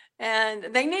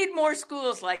 And they need more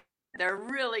schools like that. They're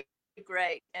really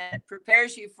great, and it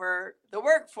prepares you for the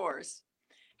workforce.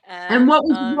 And what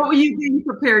were you being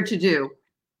prepared to do?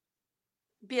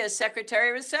 Be a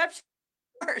secretary receptionist.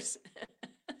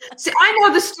 See, I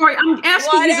know the story. I'm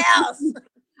asking what you. Else?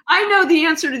 I know the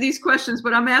answer to these questions,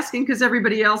 but I'm asking because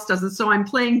everybody else doesn't. So I'm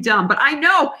playing dumb. But I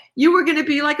know you were going to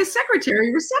be like a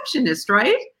secretary receptionist,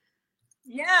 right?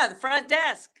 Yeah, the front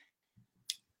desk.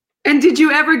 And did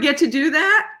you ever get to do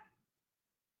that?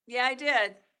 Yeah, I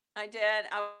did. I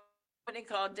was company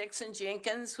called Dixon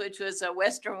Jenkins, which was a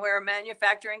Western wear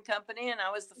manufacturing company, and I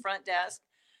was the front desk.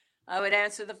 I would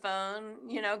answer the phone,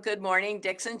 good morning,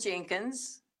 Dixon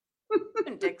Jenkins.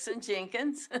 Dixon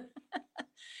Jenkins.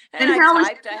 and I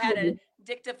typed. I had a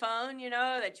dictaphone,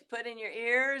 that you put in your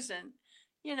ears, and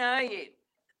you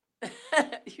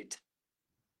type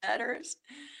letters.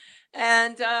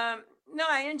 And no,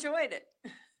 I enjoyed it.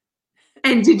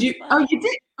 And did you? Oh, you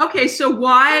did. Okay, so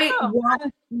why?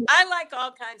 I like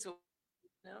all kinds of.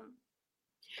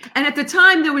 And at the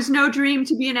time, there was no dream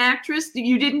to be an actress.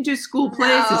 You didn't do school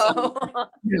plays. No.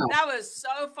 That was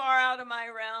so far out of my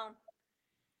realm.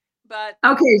 But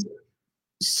okay,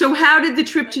 so how did the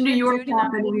trip to New York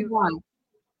happen and why?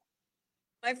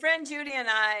 My friend Judy and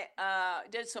I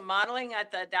did some modeling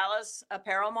at the Dallas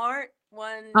Apparel Mart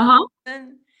one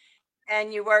season,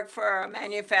 and you work for a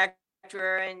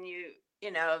manufacturer, and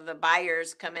the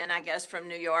buyers come in, I guess, from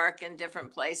New York and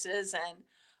different places, and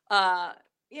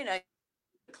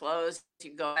clothes,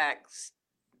 you go back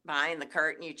behind the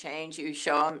curtain, you change, you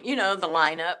show them, the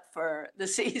lineup for the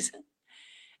season.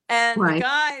 And the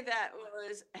guy that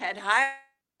had hired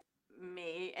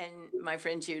me and my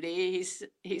friend Judy,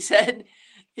 he said,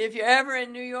 if you're ever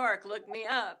in New York, look me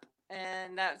up.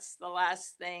 And that's the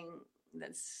last thing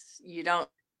you don't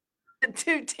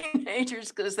do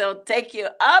teenagers, because they'll take you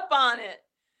up on it.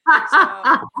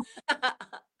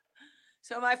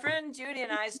 So my friend Judy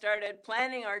and I started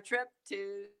planning our trip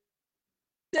to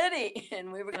the city,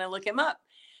 and we were going to look him up.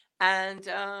 And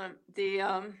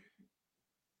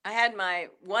I had my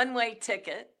one-way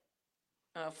ticket,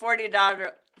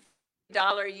 $40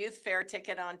 youth fair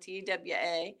ticket on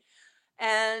TWA.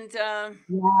 And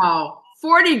wow,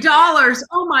 $40.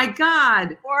 Oh my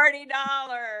God.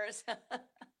 $40.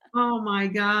 Oh my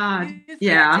God.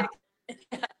 Yeah.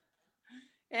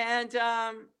 And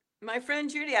my friend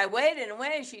Judy, I waited and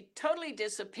waited. She totally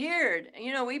disappeared.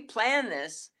 We planned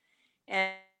this,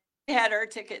 and she had her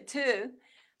ticket too.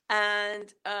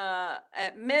 And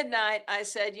at midnight, I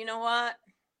said, you know what?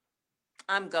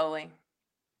 I'm going.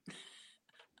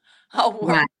 I'll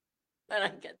work when I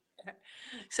get there.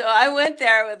 So I went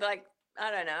there with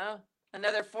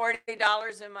another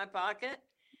 $40 in my pocket.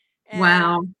 And,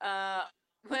 wow.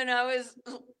 When I was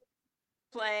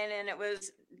playing, and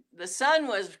the sun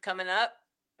was coming up,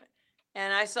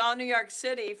 and I saw New York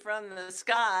City from the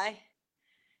sky,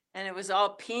 and it was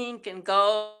all pink and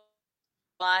gold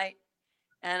light.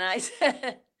 And I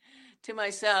said to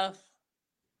myself,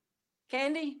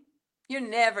 Candy, you're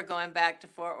never going back to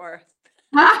Fort Worth.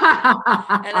 And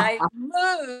I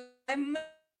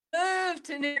moved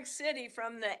to New York City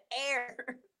from the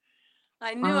air.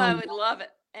 I knew I would love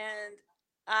it. And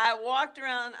I walked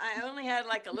around. I only had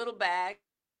a little bag.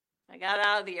 I got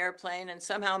out of the airplane and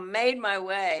somehow made my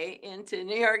way into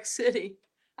New York City.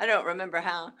 I don't remember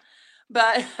how,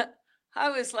 but I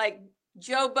was like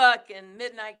Joe Buck in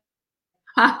Midnight,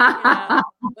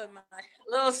 with my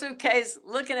little suitcase,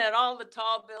 looking at all the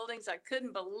tall buildings. I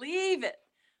couldn't believe it.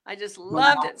 I just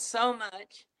loved it so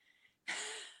much.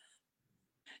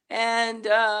 And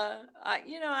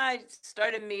I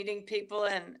started meeting people,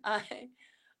 and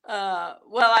I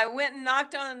went and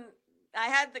knocked on. I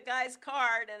had the guy's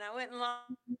card, and I went and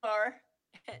knocked on the door.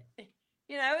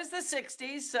 It was the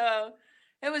 '60s, so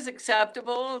it was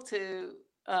acceptable to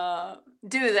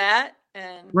do that,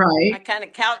 and Right. I kind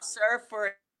of couch surf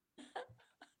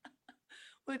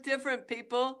with different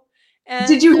people. And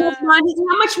did you have money?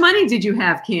 How much money did you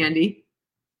have, Candy?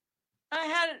 I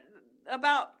had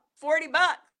about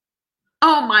 $40.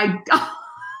 Oh my God.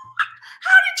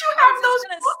 How did you have I was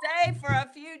going to stay for a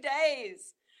few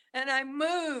days, and I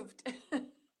moved.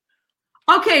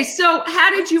 Okay, so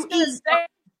how did you eat?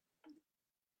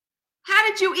 How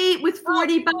did you eat with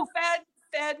 $40?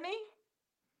 Fed me.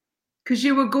 Because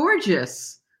you were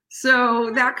gorgeous.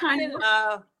 So that kind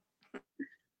of.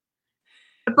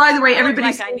 By the way,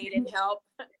 everybody. I needed help.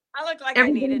 I look like I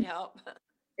needed help.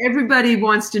 Everybody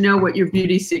wants to know what your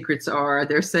beauty secrets are.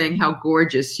 They're saying how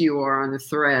gorgeous you are on the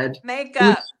thread.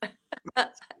 Makeup.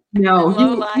 No,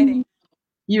 low lighting.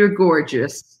 You're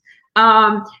gorgeous.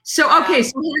 Okay, so how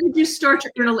did you start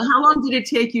your journal? How long did it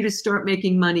take you to start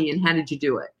making money, and how did you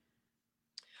do it?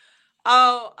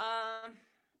 Oh,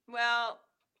 well,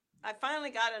 I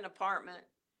finally got an apartment,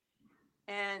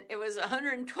 and it was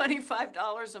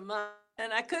 $125 a month,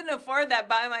 and I couldn't afford that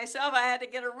by myself. I had to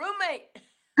get a roommate.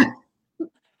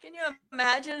 Can you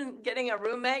imagine getting a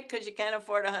roommate because you can't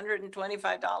afford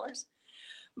 $125?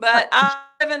 But I'm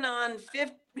living on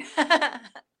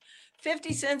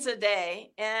 50 cents a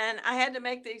day, and I had to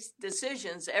make these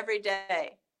decisions every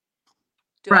day.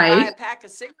 Do I buy a pack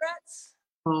of cigarettes?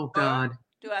 Oh, God.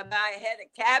 Do I buy a head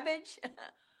of cabbage?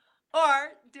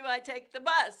 Or do I take the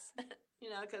bus?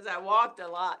 Because I walked a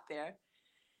lot there.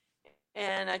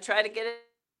 And I tried to get it.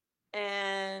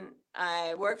 And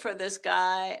I worked for this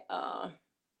guy.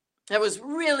 That was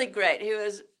really great.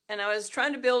 I was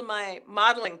trying to build my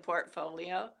modeling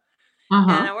portfolio.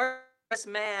 And I worked with this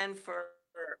man for,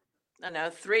 I don't know,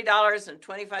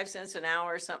 $3.25 an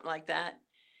hour or something like that.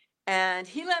 And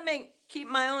he let me keep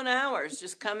my own hours.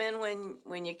 Just come in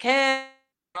when you can,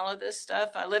 all of this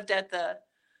stuff. I lived at the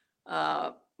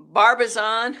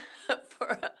Barbizon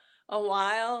for a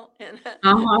while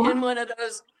in one of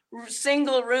those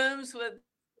single rooms with a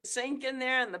sink in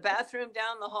there and the bathroom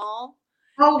down the hall.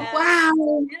 Oh, wow.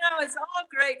 It's all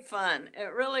great fun.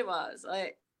 It really was.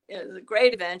 It was a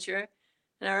great adventure.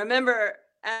 And I remember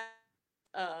at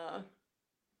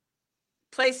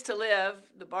place to live,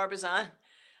 the Barbizon,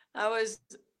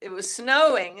 it was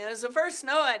snowing. It was the first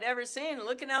snow I'd ever seen.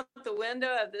 Looking out the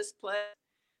window of this place,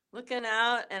 looking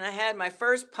out, and I had my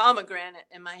first pomegranate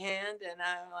in my hand, and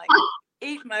I'm like,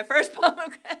 eat my first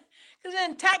pomegranate. Because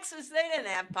in Texas, they didn't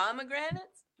have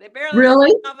pomegranates. They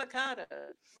barely had avocado.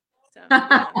 So,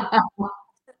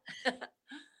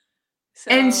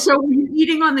 and so were you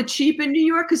eating on the cheap in New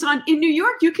York? Because in New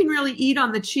York, you can really eat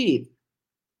on the cheap.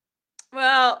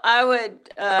 Well, I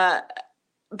would buy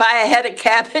a head of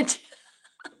cabbage.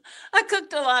 I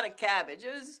cooked a lot of cabbage.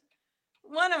 It was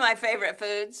one of my favorite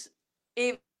foods,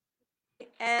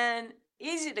 and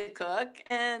easy to cook,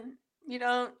 and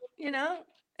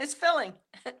it's filling.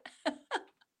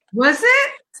 Was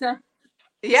it? So,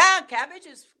 yeah, cabbage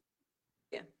is.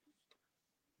 Yeah.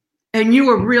 And you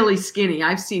were really skinny.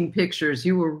 I've seen pictures.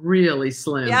 You were really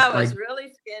slim. Yeah, I was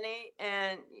really skinny,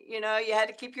 and you had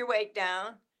to keep your weight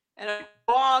down, and I was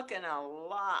walking a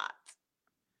lot.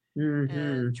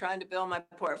 And trying to build my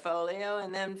portfolio.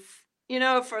 And then,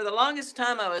 for the longest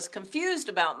time, I was confused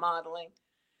about modeling.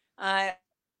 I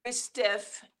was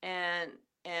stiff, and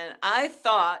I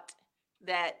thought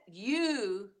that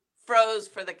you froze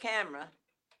for the camera,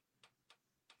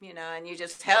 and you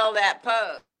just held that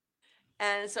pose.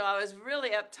 And so I was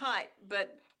really uptight.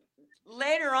 But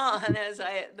later on,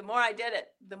 the more I did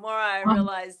it, the more I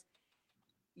realized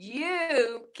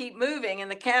you keep moving,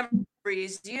 and the camera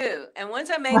frees you. And once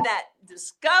I made that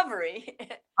discovery,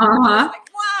 I was like,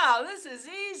 wow, this is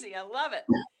easy. I love it.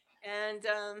 And,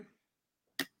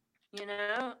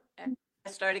 I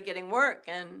started getting work,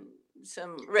 and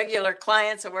some regular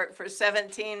clients. I worked for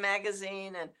 17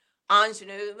 magazine and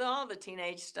Ingenue, all the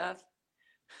teenage stuff.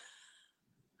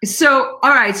 So,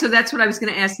 all right. So that's what I was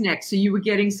going to ask next. So you were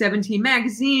getting 17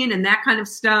 magazine and that kind of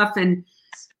stuff. And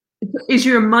is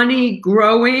your money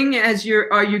growing as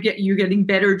are you getting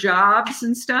better jobs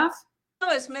and stuff?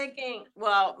 I was making,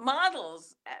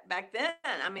 models back then,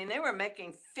 I mean, they were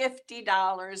making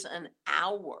 $50 an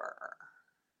hour.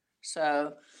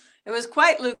 So it was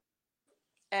quite lucrative.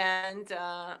 And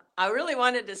I really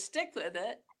wanted to stick with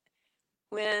it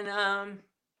when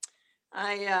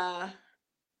I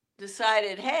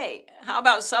decided, hey, how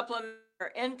about supplement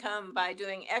your income by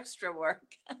doing extra work?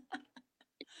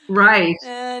 Right.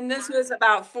 And this was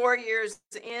about 4 years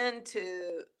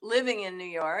into living in New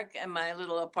York and my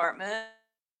little apartment.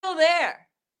 Still there.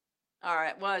 All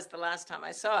right, it was the last time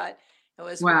I saw it. It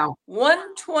was wow.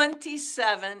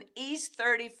 127 East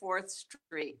 34th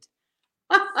Street,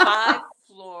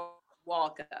 5-floor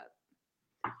walk up.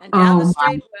 And down the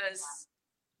street was,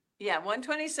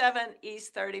 127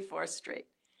 East 34th Street.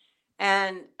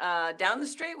 And down the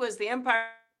street was the Empire,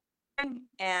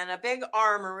 and a big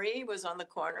armory was on the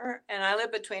corner. And I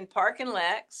lived between Park and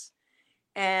Lex,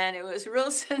 and it was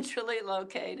real centrally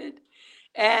located.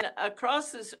 And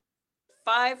across this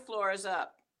 5 floors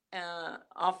up,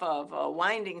 off of a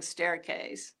winding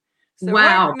staircase. So there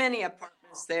weren't many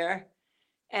apartments there.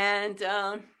 And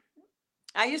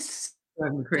I used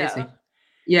to crazy.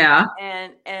 Yeah.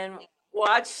 And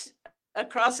watch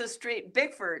across the street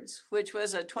Bickford's, which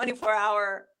was a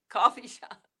 24-hour coffee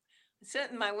shop.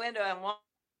 Sit in my window and watch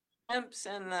imps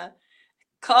and the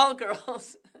call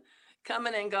girls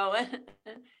coming and going.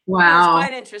 Wow. It was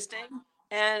quite interesting.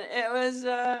 And it was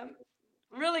a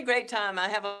really great time. I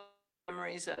have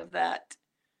memories of that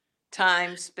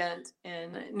time spent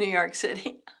in New York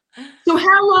City. So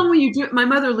how long were you doing? My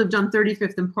mother lived on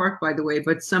 35th and Park, by the way,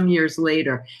 but some years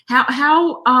later.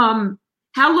 How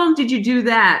long did you do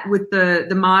that with the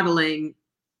modeling?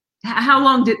 How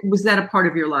long was that a part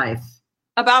of your life?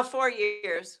 About 4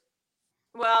 years.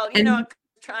 Well,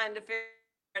 trying to figure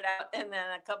it out, and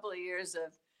then a couple of years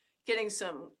of getting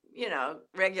some,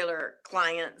 regular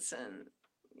clients and,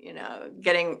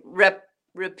 getting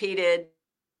repeated,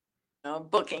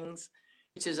 bookings,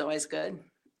 which is always good.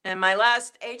 And my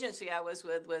last agency I was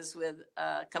with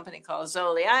a company called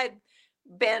Zoli. I'd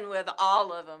been with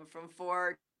all of them from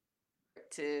Ford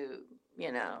to,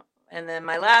 and then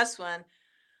my last one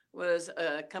was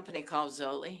a company called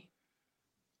Zoli.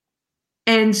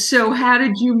 And so how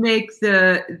did you make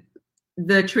the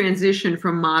transition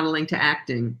from modeling to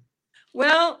acting?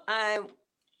 Well,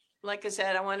 like I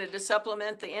said, I wanted to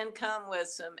supplement the income with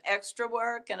some extra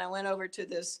work, and I went over to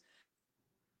this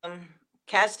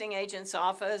casting agent's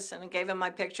office and I gave him my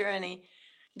picture, and he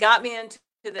got me into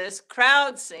this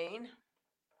crowd scene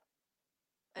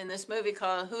in this movie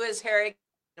called Who is Harry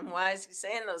and Why is he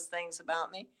saying those things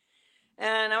about me?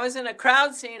 And I was in a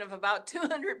crowd scene of about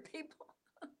 200 people.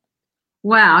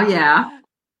 Wow, yeah.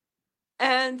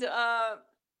 And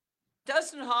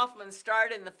Dustin Hoffman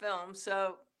starred in the film.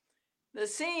 So the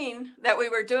scene that we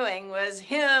were doing was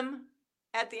him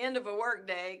at the end of a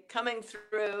workday coming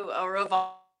through a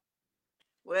revolver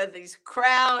with these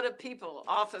crowd of people,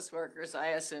 office workers, I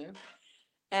assume.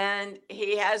 And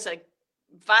he has a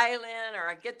violin or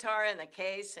a guitar in the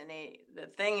case, and the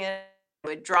thing is,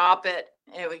 would drop it,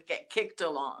 it would get kicked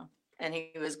along, and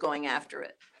he was going after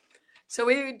it. So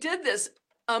we did this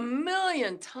a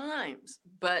million times,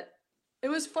 but it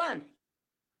was fun.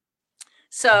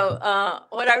 So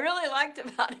what I really liked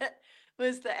about it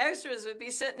was the extras would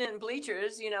be sitting in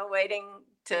bleachers, waiting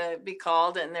to be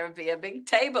called, and there would be a big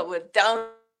table with donuts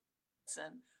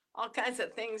and all kinds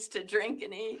of things to drink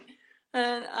and eat.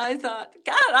 And I thought,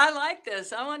 God, I like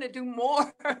this. I want to do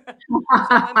more. So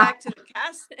I went back to the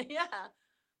cast. Yeah.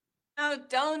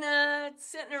 Donuts,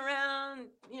 sitting around,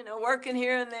 working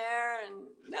here and there,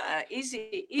 and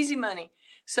easy money.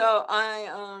 So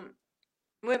I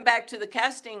went back to the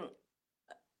casting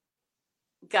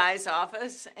guy's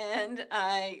office, and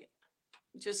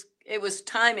it was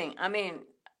timing. I mean,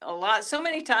 so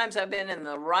many times I've been in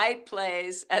the right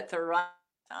place at the right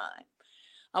time.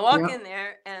 I walk in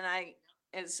there, and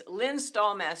it's Lynn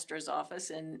Stallmaster's office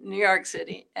in New York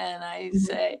City, and I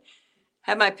say,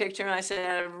 have my picture, and I said,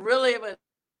 I really would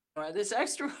for this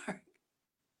extra work.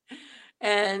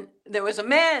 And there was a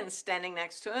man standing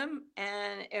next to him,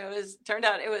 and turned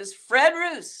out it was Fred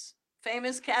Roos,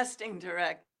 famous casting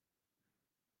director.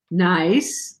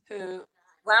 Nice. Who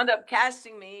wound up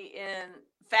casting me in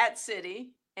Fat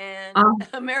City and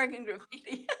American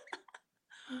Graffiti.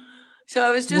 So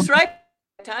I was just right at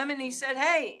the time, and he said,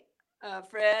 hey,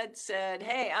 Fred said,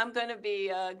 hey, I'm going to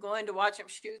be going to watch him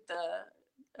shoot the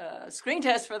screen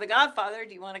test for The Godfather.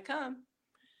 Do you want to come?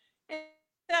 And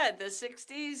he said, the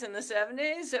 60s and the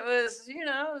 70s, it was,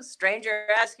 a stranger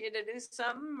asked you to do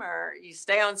something, or you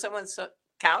stay on someone's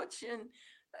couch, and,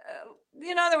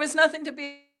 there was nothing to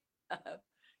be.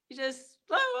 You just,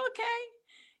 okay.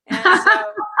 And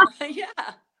so,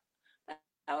 yeah,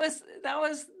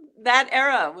 that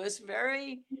era was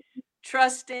very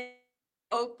trusting,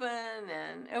 open,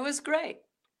 and it was great.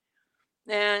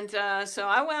 And so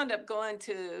I wound up going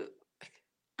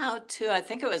out to, I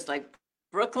think it was like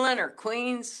Brooklyn or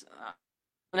Queens, I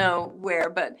don't know where,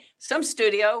 but some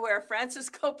studio where Francis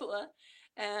Coppola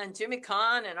and Jimmy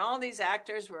Caan and all these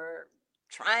actors were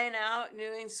trying out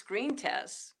doing screen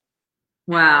tests.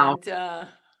 Wow. And,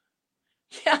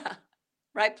 yeah,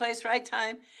 right place, right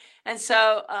time. And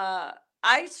so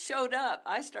I showed up.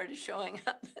 I started showing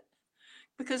up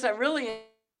because I really enjoyed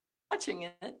watching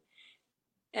it.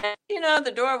 And,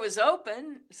 the door was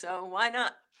open, so why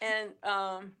not? And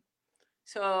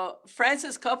so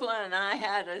Francis Coppola and I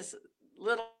had this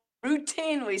little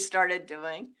routine we started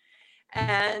doing.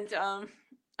 And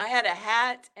I had a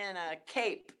hat and a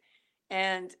cape.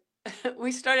 And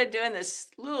we started doing this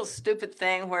little stupid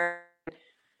thing where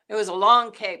it was a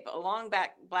long cape, a long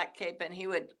black cape, and he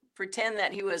would pretend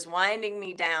that he was winding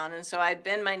me down. And so I'd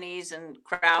bend my knees and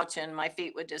crouch, and my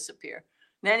feet would disappear.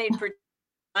 And then he'd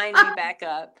wind me back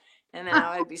up, and then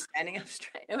I would be standing up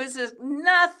straight. It was just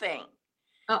nothing.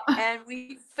 Oh. And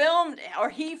we filmed, or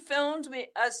he filmed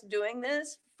us doing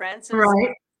this, Francis.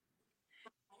 Right.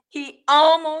 He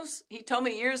told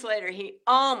me years later, he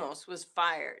almost was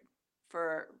fired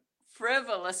for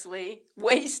frivolously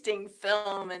wasting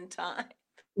film and time.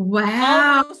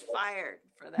 Wow. Almost fired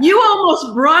for that. You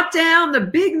almost brought down the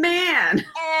big man.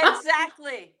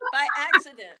 Exactly. By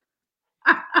accident.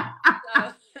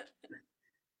 So,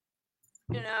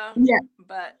 yeah.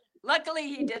 But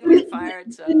luckily he didn't get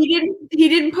fired. So he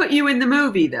didn't put you in the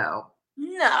movie though.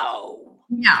 No.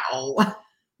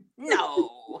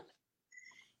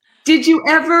 Did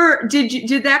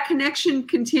that connection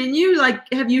continue?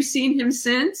 Like, have you seen him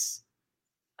since?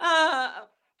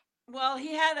 Well,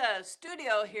 he had a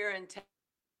studio here in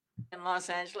Los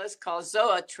Angeles called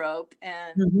Zoetrope,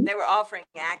 and they were offering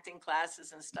acting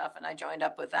classes and stuff, and I joined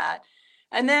up with that.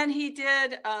 And then he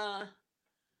did a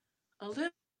little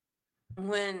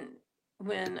when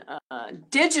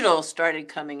digital started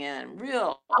coming in,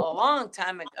 a long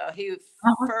time ago. He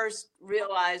first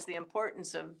realized the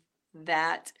importance of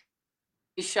that.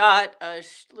 He shot a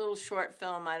little short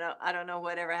film. I don't know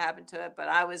whatever happened to it, but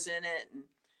I was in it, and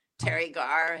Terry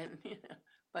Garr and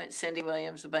but Cindy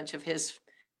Williams, a bunch of his.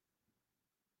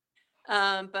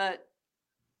 But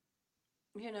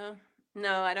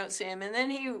no, I don't see him. And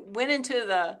then he went into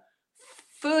the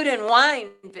food and wine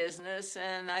business,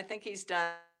 and I think he's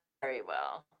done very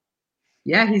well.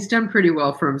 Yeah, he's done pretty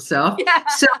well for himself. Yeah.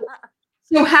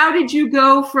 So how did you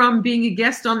go from being a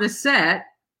guest on the set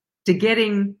to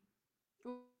getting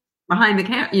behind the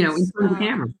camera, in front of the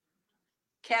camera?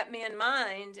 Kept me in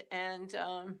mind, and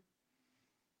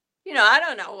I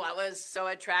don't know what was so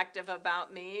attractive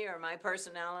about me or my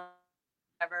personality,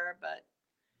 whatever, but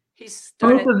he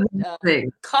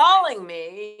started calling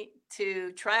me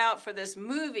to try out for this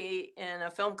movie in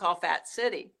a film called Fat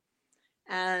City,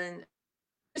 and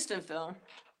Houston film.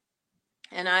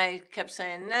 And I kept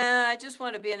saying, nah, I just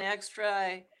want to be an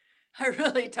extra. I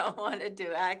really don't want to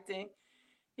do acting.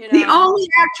 The only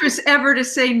actress ever to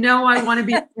say, no, I want to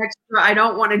be an extra. I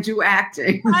don't want to do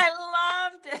acting. I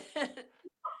loved it.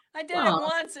 I did it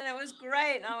once, and it was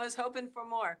great, and I was hoping for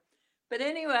more. But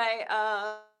anyway,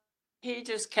 he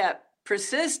just kept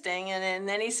persisting, and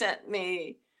then he sent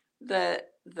me the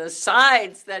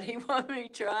sides that he wanted me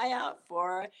to try out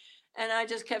for, and I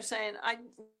just kept saying, I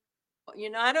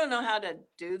don't know how to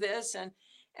do this, and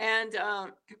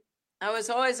I was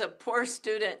always a poor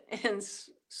student in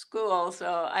school,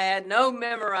 so I had no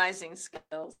memorizing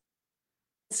skills.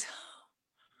 So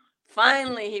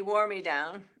finally, he wore me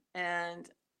down, and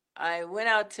I went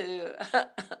out to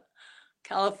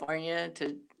California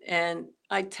and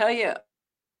I tell you,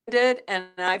 I did, and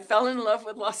I fell in love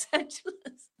with Los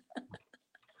Angeles.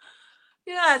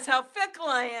 That's how fickle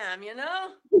I am,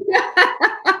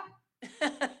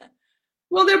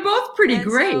 Well, they're both pretty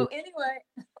great. So anyway,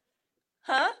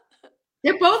 huh?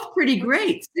 They're both pretty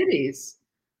great cities.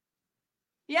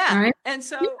 Yeah. Right? And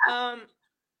so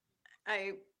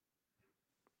I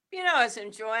was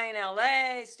enjoying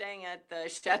LA, staying at the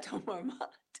Chateau Marmont.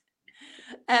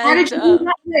 And, how did you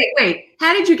wait?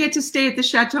 How did you get to stay at the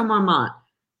Chateau Marmont?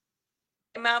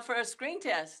 Came out for a screen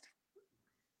test.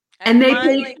 And they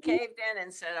finally caved in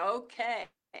and said, okay.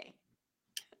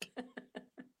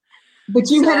 But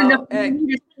you had enough money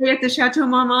to stay at the Chateau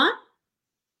Marmont?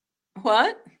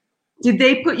 What? Did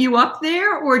they put you up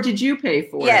there, or did you pay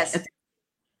for it?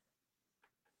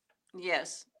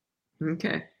 Yes.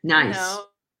 Okay. Nice. I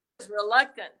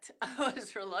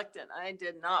was reluctant. I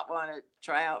did not want to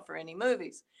try out for any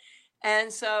movies.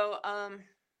 And so,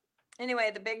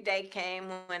 anyway, the big day came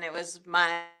when it was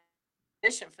my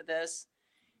audition for this.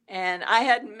 And I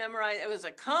hadn't memorized. It was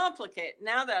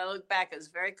now that I look back, it was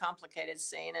a very complicated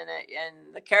scene.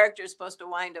 And the character is supposed to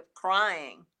wind up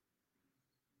crying.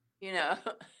 I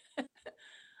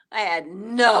had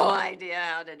no idea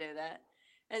how to do that.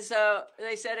 And so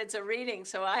they said it's a reading.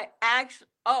 So I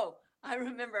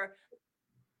remember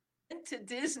I went to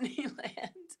Disneyland,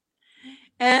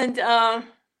 and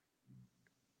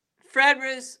Fred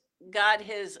Roos got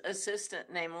his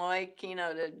assistant named Lloyd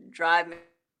Keno to drive me,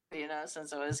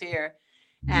 since I was here,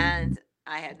 and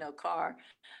I had no car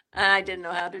and I didn't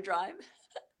know how to drive.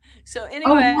 So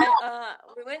anyway,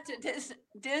 we went to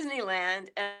Disneyland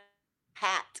and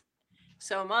hat.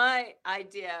 So my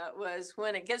idea was,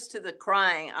 when it gets to the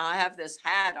crying, I'll have this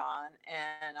hat on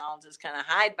and I'll just kind of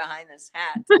hide behind this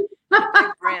hat.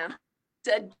 Big brim.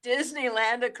 Said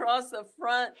Disneyland across the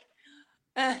front.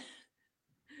 And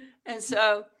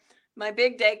so my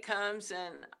big day comes,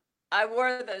 and I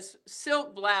wore this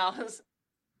silk blouse,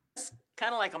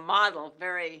 kind of like a model,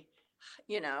 very,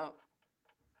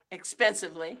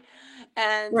 expensively.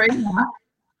 And right.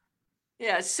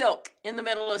 Yeah, silk in the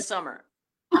middle of summer.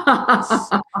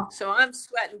 So I'm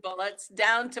sweating bullets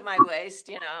down to my waist,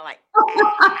 like.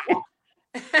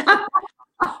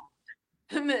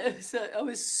 I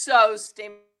was so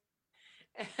steaming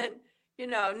and,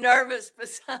 nervous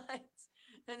besides.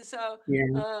 And so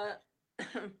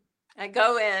I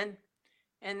go in,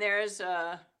 and there's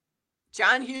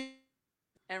John Hughes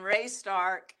and Ray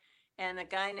Stark and a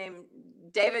guy named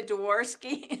David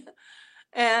Dworsky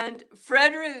and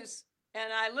Fred Roos.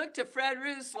 And I looked at Fred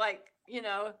Roos like,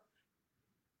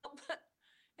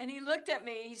 and he looked at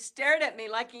me, he stared at me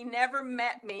like he never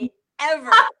met me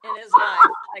ever in his life,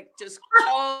 like just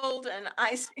cold and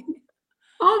icy.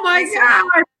 Oh my God.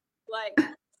 Like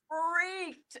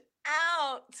freaked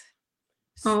out,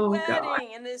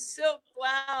 sweating in this silk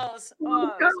blouse. Oh,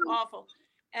 it was awful.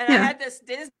 And I had this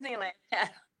Disneyland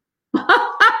hat.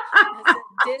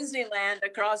 Disneyland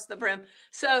across the brim.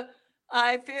 So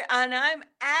and I'm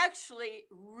actually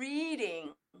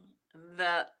reading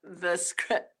the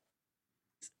script.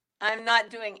 I'm not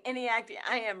doing any acting.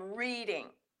 I am reading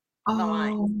the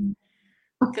line,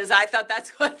 because I thought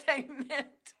that's what they meant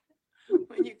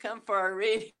when you come for a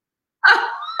reading.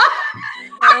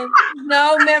 And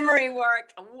no memory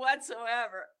work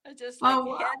whatsoever. Just like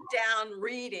head down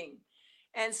reading.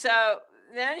 And so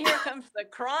then here comes the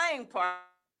crying part.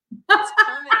 It's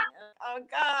coming. Oh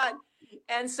God.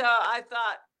 And so I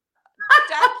thought,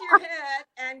 duck your head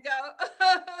and go.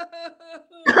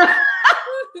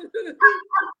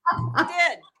 I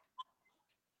did.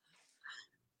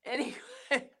 Anyway,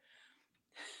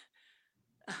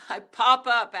 I pop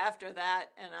up after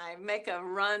that and I make a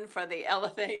run for the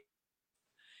elevator.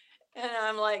 And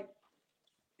I'm like,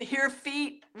 hear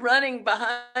feet running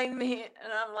behind me.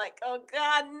 And I'm like, oh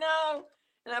God, no.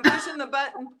 And I'm pushing the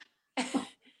button.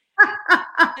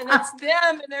 And it's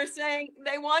them, and they're saying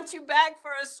they want you back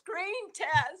for a screen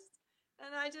test.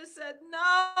 And I just said, no,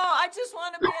 I just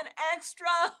want to be an extra.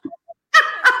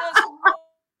 I just want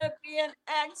to be an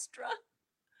extra.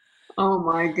 Oh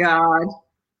my God.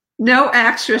 No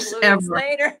actress ever.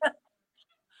 A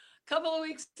couple of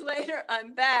weeks later,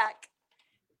 I'm back.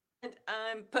 And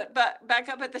I'm put back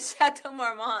up at the Chateau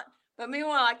Marmont. But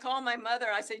meanwhile, I called my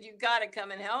mother. I said, you got to come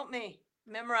and help me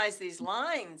memorize these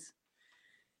lines.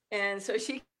 And so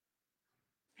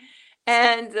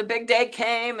and the big day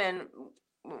came, and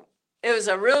it was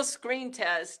a real screen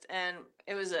test. And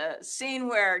it was a scene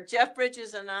where Jeff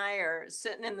Bridges and I are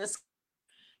sitting in this,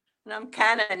 and I'm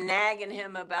kind of nagging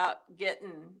him about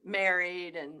getting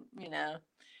married and,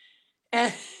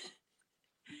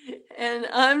 and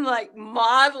I'm like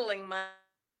modeling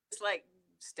like,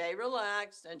 stay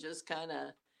relaxed and just kind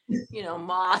of,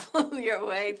 model your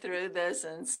way through this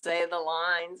and say the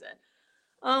lines. And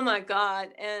oh my God.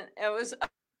 And I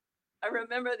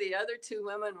remember the other two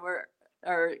women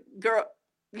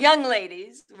young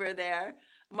ladies were there.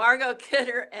 Margot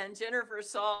Kidder and Jennifer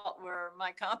Salt were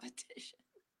my competition.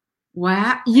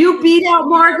 Wow. You beat out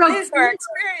Margot. These were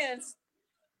experienced.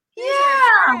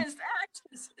 Experienced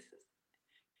actresses.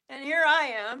 And here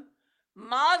I am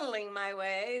modeling my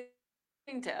way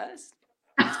test.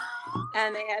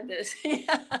 And they had this.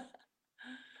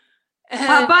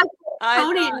 But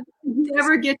Tony, did you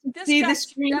ever get to see the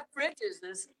screen? Jeff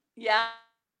Bridges,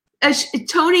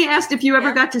 Tony asked if you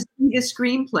ever got to see the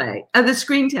screenplay, the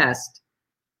screen test.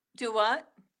 Do what?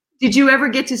 Did you ever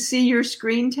get to see your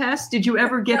screen test? Did you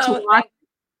ever get to watch?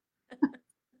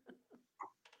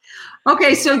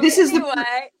 Okay, so this is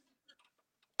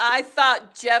I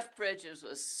thought Jeff Bridges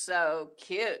was so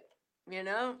cute, and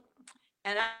I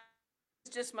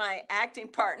was just my acting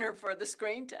partner for the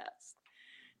screen test.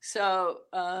 So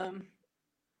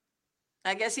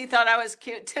I guess he thought I was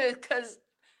cute too, because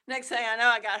next thing I know,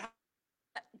 I got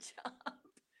a job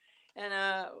and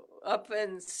up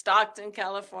in Stockton,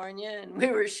 California, and we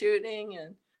were shooting,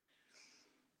 and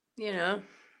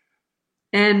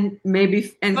and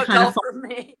maybe and kind of for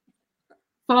me.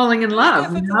 Falling in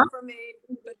love. Difficult for me,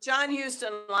 but John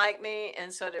Huston liked me,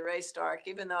 and so did Ray Stark,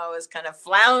 even though I was kind of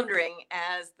floundering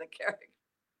as the character.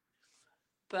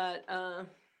 But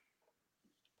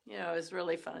you know, it was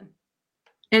really fun.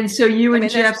 And so you and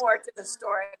Jeff. There's more to the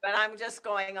story, but I'm just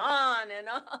going on and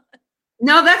on.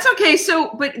 No, that's okay.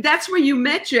 So, but that's where you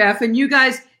met Jeff, and you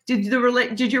guys did your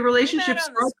relationship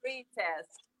start? The screen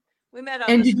test. We met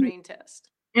on the screen test.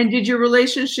 And did your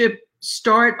relationship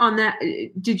start on that?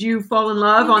 Did you fall in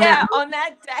love on that? Yeah, on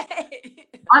that day.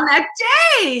 On that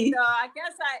day. So I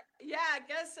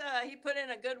guess he put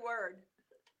in a good word.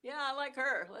 Yeah, I like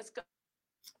her. Let's go.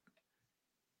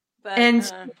 But,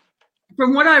 and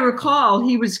from what I recall,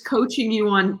 he was coaching you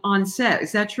on set.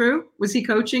 Is that true? Was he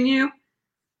coaching you?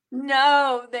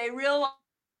 No, they really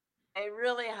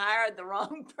hired the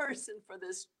wrong person for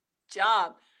this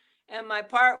job. And my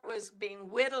part was being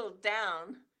whittled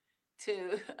down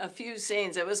to a few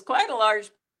scenes. It was quite a large,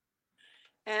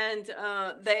 and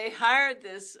they hired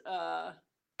this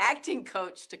acting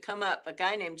coach to come up, a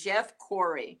guy named Jeff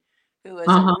Corey, who was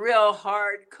a real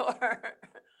hardcore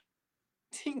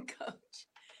acting coach.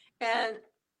 And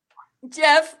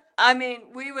Jeff, I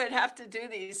mean, we would have to do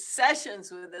these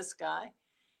sessions with this guy.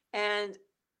 And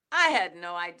I had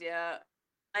no idea.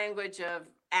 Language of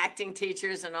acting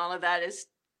teachers and all of that is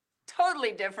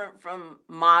totally different from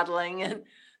modeling. And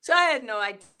so I had no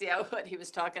idea what he was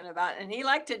talking about. And he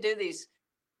liked to do these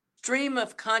stream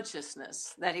of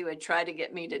consciousness that he would try to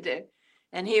get me to do.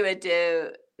 And he would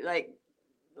do like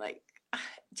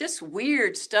just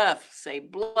weird stuff, say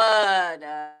blood,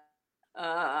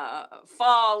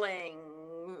 falling,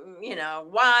 you know,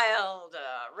 wild,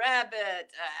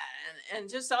 rabbit, and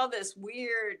just all this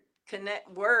weird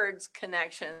words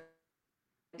connection.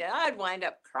 I'd wind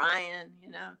up crying, you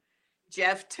know.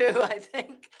 Jeff too, I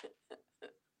think.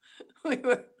 We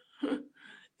were,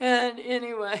 and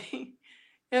anyway,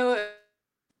 it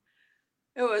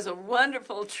was a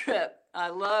wonderful trip. I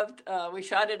loved. We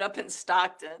shot it up in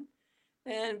Stockton,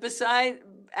 and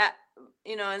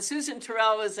you know, and Susan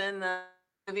Terrell was in the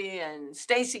movie, and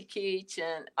Stacy Keach,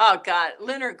 and oh God,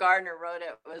 Leonard Gardner wrote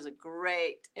it. It was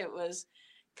great. It was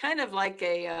kind of like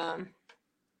a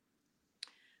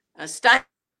Stein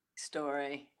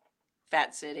story,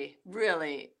 Fat City.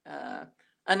 Really,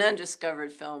 an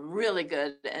undiscovered film. Really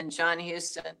good. And John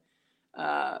Huston,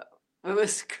 it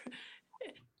was.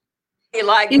 He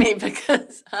liked me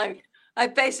because I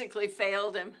basically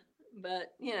failed him,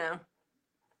 but you know.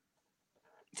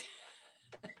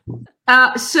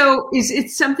 So is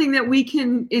it something that we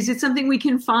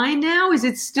can find now? Is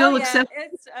it still acceptable?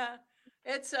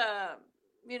 It's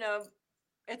you know,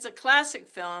 it's a classic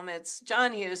film. It's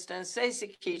John Huston.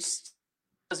 Stacy Keach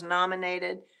was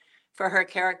nominated for her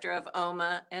character of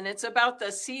Oma, and it's about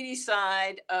the seedy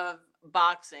side of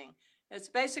boxing. It's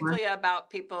basically about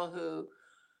people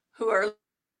who are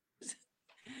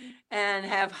and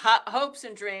have hopes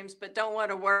and dreams, but don't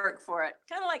want to work for it.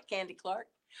 Kind of like Candy Clark.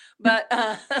 But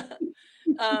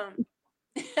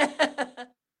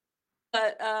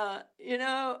you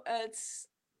know, it's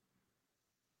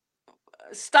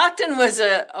Stockton was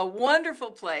a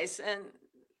wonderful place, and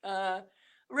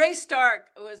Ray Stark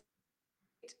was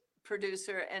a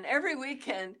producer, and every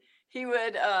weekend he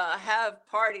would have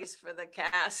parties for the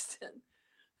cast,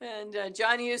 and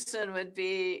John Huston would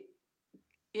be,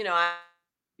 you know, I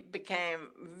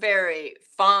became very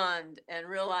fond and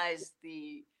realized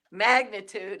the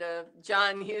magnitude of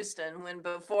John Huston when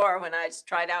I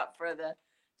tried out for the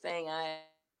thing, I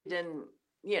didn't,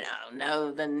 you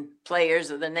know the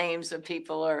players or the names of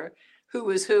people or who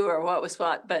was who or what was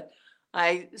what, but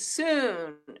I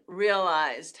soon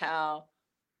realized how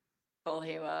cool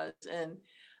he was. And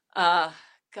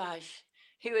gosh,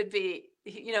 he would be,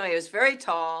 you know, he was very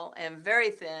tall and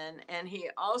very thin, and he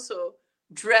also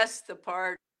dressed the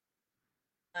part.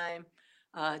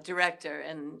 Director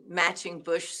and matching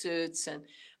bush suits. And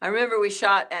I remember we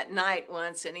shot at night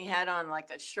once, and he had on like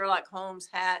a Sherlock Holmes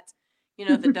hat, you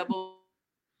know, the double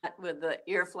hat with the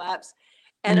ear flaps,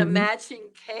 and a matching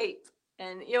cape.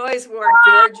 And he always wore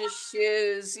gorgeous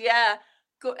shoes. Yeah.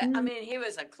 I mean, he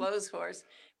was a clothes horse.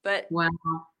 But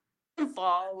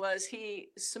fall was he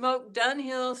smoked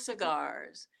Dunhill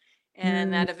cigars,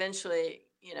 and that eventually,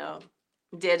 you know,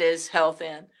 did his health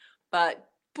in. But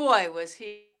boy, was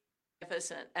he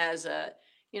magnificent as a,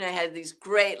 you know, had these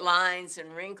great lines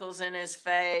and wrinkles in his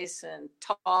face, and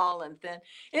tall and thin.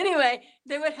 Anyway,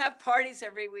 they would have parties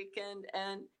every weekend,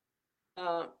 and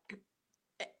I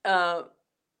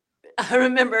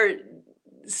remember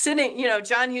sitting, you know,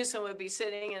 John Huston would be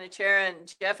sitting in a chair,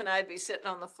 and Jeff and I'd be sitting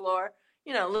on the floor,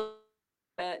 you know,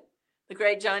 at the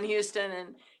great John Huston,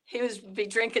 and he was be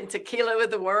drinking tequila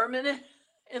with the worm in it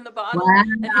in the bottle, Wow. and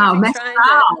he'd be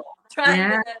trying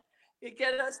Yeah. to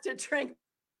get us to drink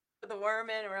with the worm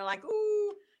in, and we're like,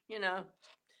 ooh, you know.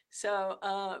 So,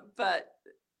 but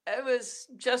it was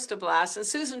just a blast. And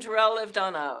Susan Terrell lived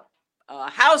on a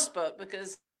houseboat,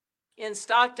 because in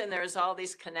Stockton there's all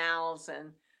these canals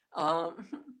and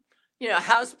you know,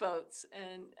 houseboats,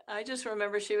 and I just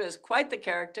remember she was quite the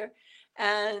character.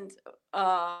 And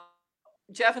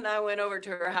Jeff and I went over to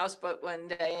her houseboat one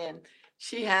day, and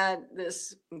she had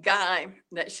this guy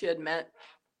that she had met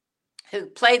who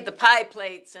played the pie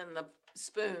plates and the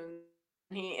spoon.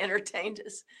 He entertained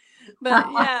us.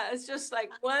 But yeah, it's just like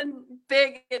one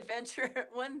big adventure,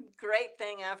 one great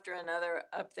thing after another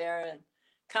up there. And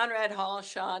Conrad Hall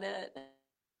shot it.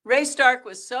 Ray Stark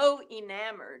was so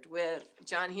enamored with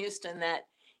John Huston that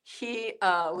he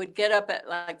would get up at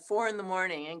like 4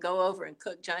 a.m. and go over and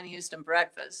cook John Huston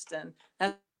breakfast.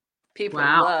 And people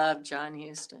love John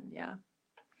Huston. Yeah.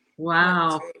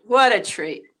 Wow. What a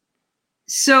treat.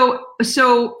 So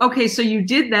okay, so you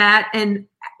did that, and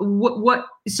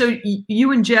so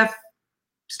you and Jeff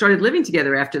started living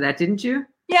together after that, didn't you?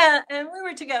 Yeah, and we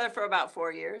were together for about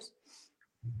 4 years.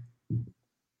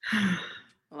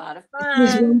 A lot of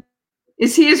fun.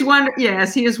 Is he as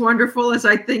Yes, he is wonderful as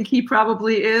I think he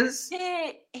probably is.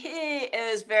 He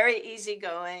is very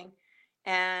easygoing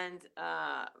and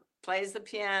plays the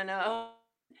piano.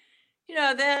 You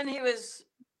know, then he was,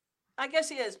 I guess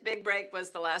his big break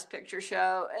was The Last Picture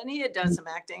Show, and he had done some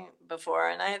acting before,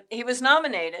 and he was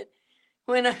nominated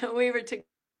when we were together,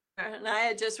 and I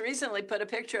had just recently put a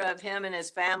picture of him and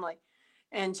his family,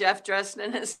 and Jeff dressed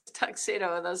in his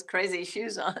tuxedo with those crazy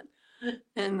shoes on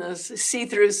and those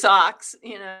see-through socks,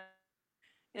 you know.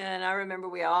 And I remember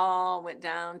we all went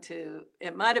down to,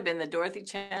 it might have been the Dorothy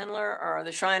Chandler or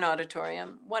the Shrine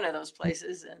Auditorium, one of those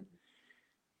places, and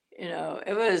you know,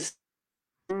 it was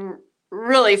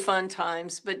really fun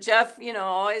times. But Jeff, you know,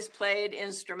 always played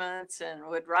instruments and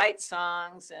would write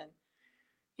songs, and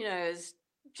you know, it was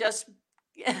just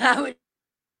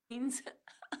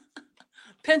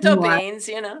pinto beans,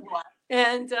 you know.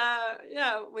 And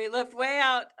yeah, we lived way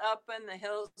out up in the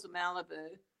hills of Malibu,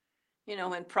 you know,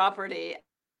 when property,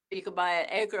 you could buy an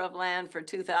acre of land for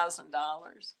 $2,000.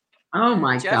 Oh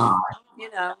my God. You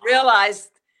know,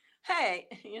 realized, hey,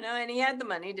 you know, and he had the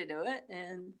money to do it.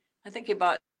 And I think he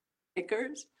bought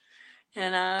acres,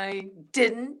 and I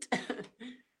didn't.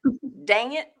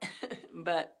 Dang it.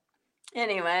 But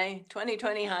anyway,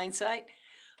 2020 hindsight.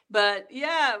 But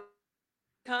yeah,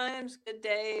 times, good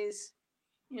days,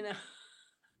 you know.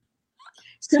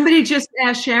 Somebody just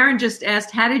asked, Sharon just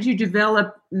asked, how did you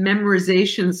develop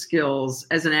memorization skills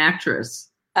as an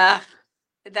actress?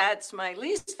 That's my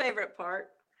least favorite part,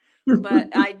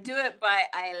 but I do it by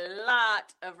a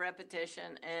lot of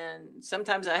repetition, and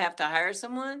sometimes I have to hire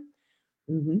someone.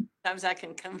 Mm-hmm. Sometimes I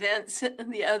can convince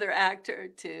the other actor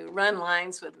to run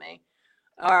lines with me,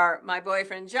 or my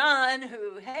boyfriend John,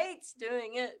 who hates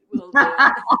doing it, will do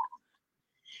it.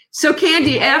 So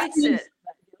Candy,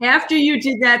 after you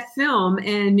did that film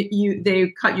and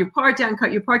they cut your part down,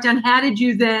 how did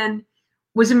you then,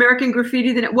 was American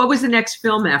Graffiti, what was the next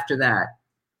film after that?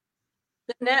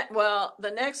 The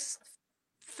next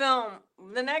film,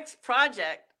 the next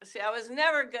project, see, I was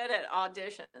never good at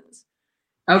auditions.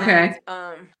 Okay.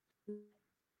 And,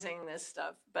 saying this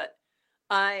stuff, but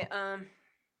I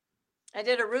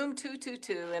did a Room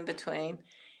 222 in between,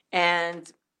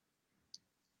 and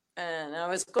I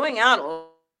was going out a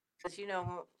little, because, you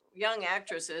know, young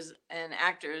actresses and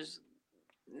actors,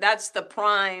 that's the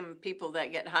prime people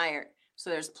that get hired. So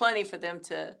there's plenty for them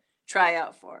to try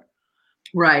out for.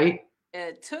 Right.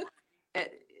 It took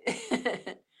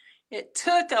it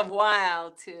took a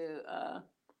while to,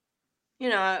 you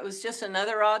know, it was just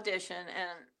another audition,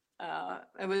 and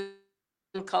it was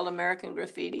called American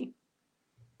Graffiti.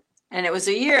 And it was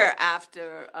a year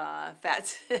after Fat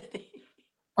City.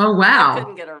 Oh, wow. I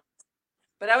couldn't get a,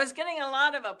 but I was getting a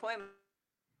lot of appointments.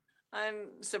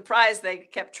 I'm surprised they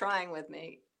kept trying with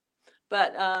me.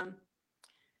 But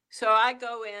so I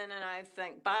go in and I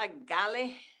think, by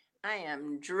golly, I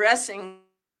am dressing.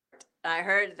 I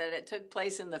heard that it took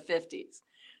place in the 50s.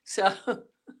 So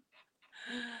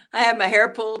I have my hair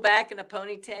pulled back in a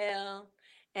ponytail,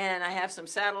 and I have some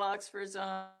saddle oxfords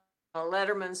on, a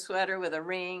Letterman sweater with a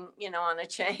ring, you know, on a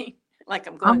chain, like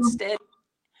I'm going steady.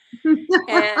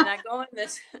 And I go in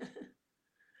this,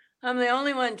 I'm the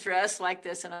only one dressed like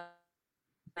this in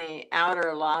the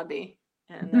outer lobby,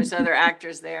 and there's other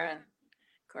actors there. And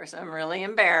of course, I'm really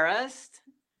embarrassed,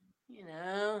 you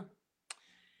know.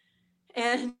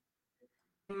 And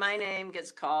my name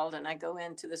gets called, and I go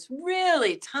into this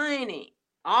really tiny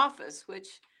office,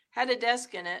 which had a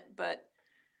desk in it, but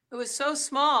it was so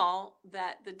small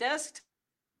that the desk,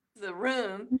 the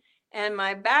room, and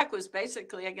my back was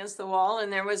basically against the wall,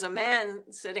 and there was a man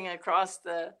sitting across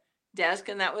the desk,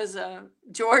 and that was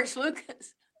George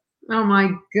Lucas. Oh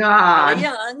my God.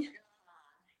 Young.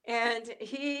 And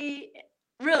he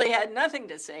really had nothing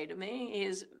to say to me.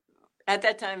 He's at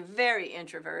that time very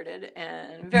introverted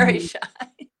and very shy.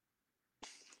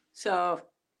 So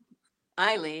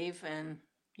I leave, and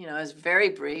it's very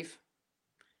brief.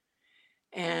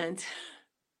 And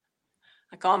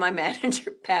I call my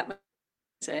manager, Pat, and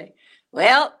say,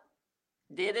 well,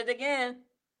 did it again.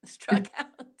 Struck out.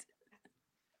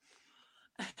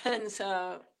 And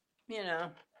so,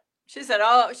 she said,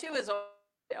 oh,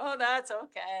 that's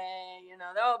okay.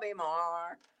 There'll be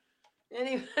more.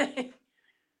 Anyway,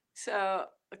 so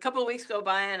a couple of weeks go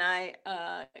by, and I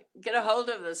get a hold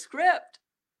of the script,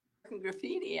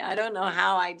 Graffiti. I don't know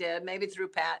how I did, maybe through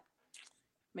Pat,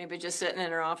 maybe just sitting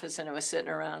in her office and it was sitting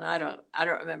around. I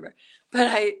don't remember, but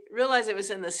I realized it was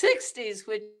in the 60s,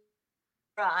 which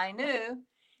I knew.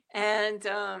 And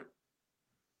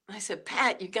I said,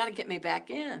 Pat, you got to get me back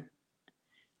in.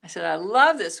 I said, I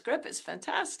love this script. It's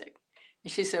fantastic.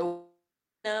 And she said,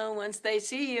 no, once they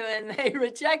see you and they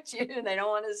reject you, they don't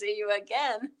want to see you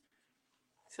again.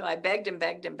 So I begged and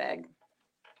begged and begged.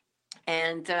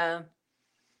 And I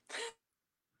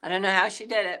don't know how she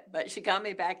did it, but she got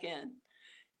me back in.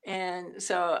 And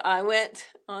so I went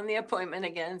on the appointment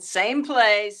again, same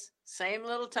place, same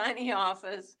little tiny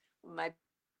office, my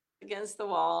against the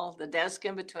wall, the desk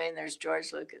in between, there's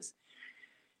George Lucas.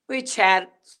 We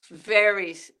chat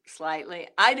very slightly.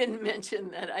 I didn't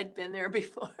mention that I'd been there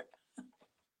before.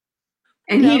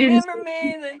 And he didn't remember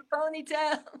me, the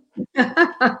ponytail.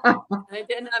 I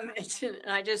did not mention it.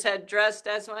 I just had dressed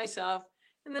as myself.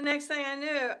 And the next thing I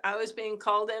knew, I was being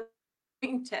called in for a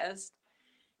screen test.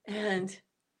 And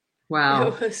wow.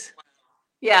 It was,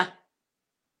 yeah.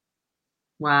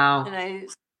 Wow.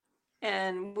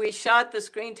 And we shot the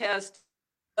screen test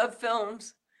of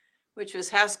films, which was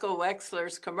Haskell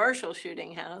Wexler's commercial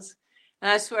shooting house.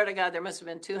 And I swear to God, there must have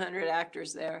been 200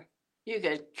 actors there. You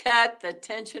could cut the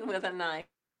tension with a knife.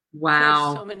 Wow.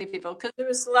 There's so many people, because there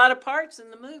was a lot of parts in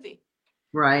the movie.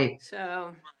 Right.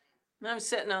 So I'm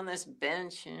sitting on this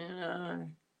bench,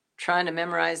 trying to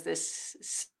memorize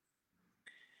this,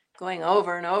 going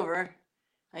over and over,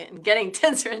 and getting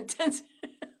tenser and tenser.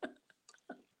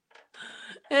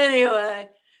 Anyway,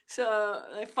 so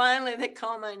they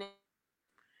call my name,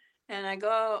 and I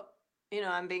go,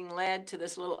 I'm being led to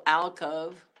this little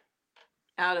alcove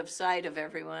out of sight of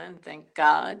everyone, thank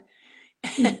God.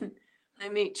 And I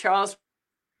meet Charles,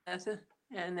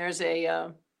 and there's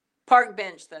a park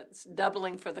bench that's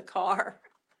doubling for the car.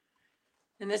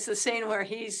 And it's the scene where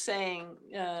he's saying,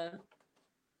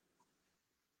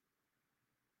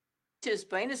 just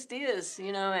Buenos Dias,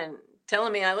 and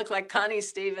telling me I look like Connie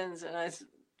Stevens. And I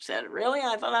said, really?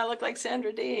 I thought I looked like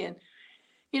Sandra Dee. And,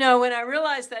 when I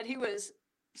realized that he was,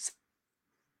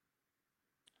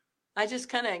 I just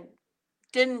kind of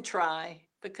didn't try,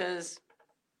 because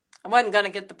I wasn't going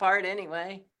to get the part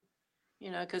anyway,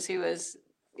 because he was,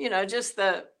 just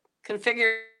the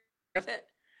configure of it.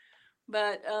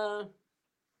 But lo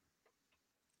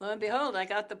and behold, I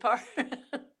got the part.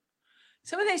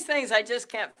 Some of these things I just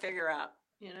can't figure out,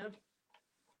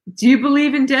 Do you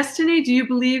believe in destiny? Do you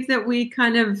believe that we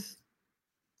kind of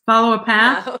follow a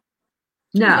path?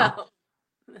 No.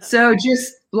 So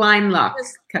just blind luck.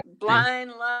 Just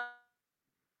blind luck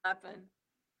happen,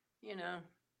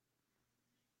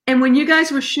 And when you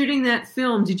guys were shooting that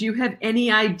film, did you have any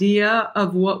idea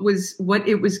of what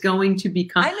it was going to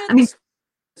become? I mean, it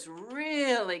was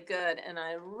really good, and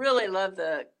I really loved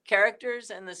the characters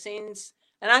and the scenes.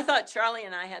 And I thought Charlie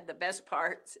and I had the best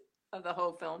parts of the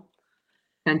whole film.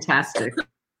 Fantastic.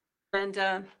 And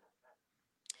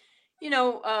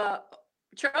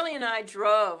Charlie and I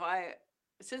drove. I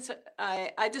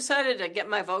decided to get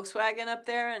my Volkswagen up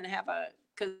there and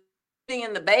because being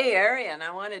in the Bay Area, and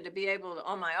I wanted to be able to,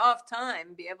 on my off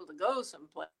time, be able to go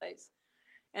someplace.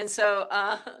 And so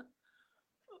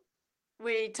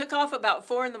we took off about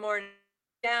 4 a.m.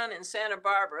 down in Santa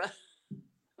Barbara,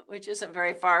 which isn't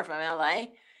very far from LA.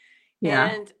 Yeah.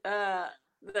 And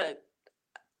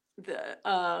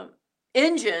the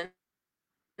engine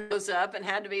goes up and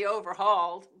had to be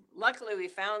overhauled. Luckily, we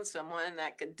found someone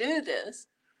that could do this.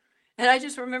 And I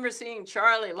just remember seeing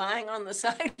Charlie lying on the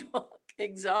sidewalk,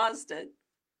 exhausted.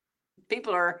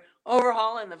 People are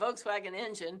overhauling the Volkswagen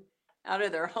engine out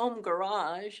of their home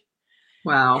garage.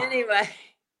 Wow. Anyway,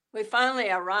 we finally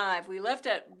arrived. We left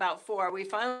at about 4. We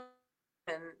finally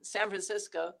in San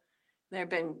Francisco.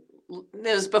 It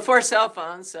was before cell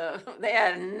phones, so they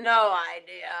had no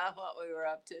idea what we were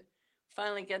up to.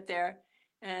 Finally get there,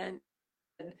 and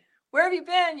where have you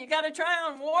been? You got to try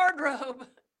on wardrobe.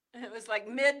 And it was like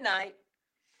midnight,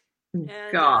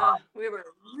 and we were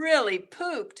really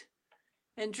pooped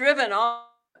and driven off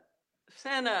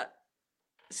San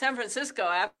Francisco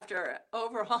after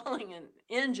overhauling an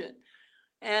engine.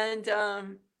 And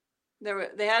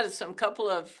they had some couple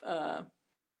of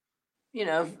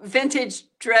vintage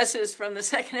dresses from the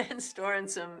secondhand store and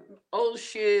some old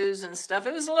shoes and stuff.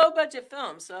 It was a low budget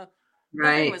film, so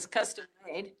nothing was custom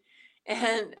made.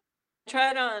 And I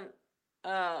tried on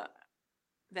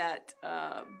that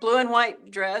blue and white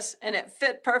dress, and it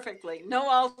fit perfectly. No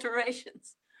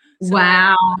alterations. So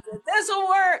wow. This will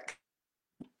work.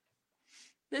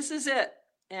 This is it.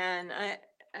 And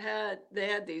they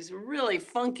had these really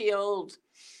funky old,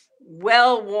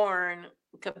 well-worn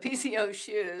Capezio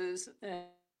shoes, and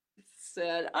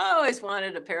said, I always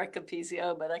wanted a pair of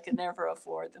Capezio, but I could never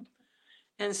afford them.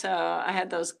 And so I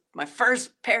had my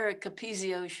first pair of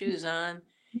Capezio shoes on,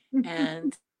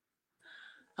 and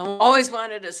I always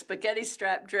wanted a spaghetti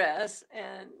strap dress,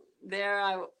 and there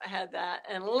I had that.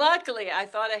 And luckily, I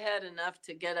thought I had enough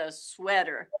to get a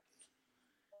sweater,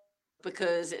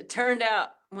 because it turned out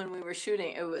when we were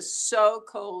shooting, it was so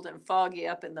cold and foggy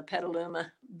up in the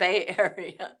Petaluma Bay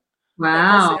Area.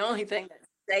 Wow. That's the only thing that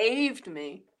saved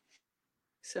me.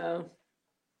 So,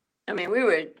 I mean, we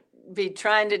would be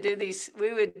trying to do these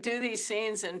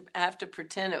scenes and have to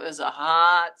pretend it was a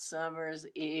hot summer's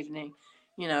evening,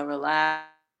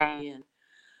 relaxing.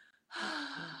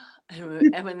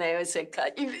 And when they would say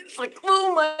cut, it's like,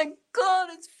 oh my God,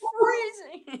 it's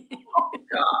freezing. Oh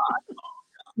God.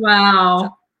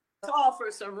 Wow. So, call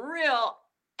for some real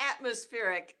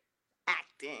atmospheric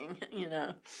acting,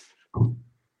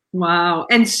 Wow.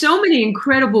 And so many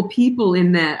incredible people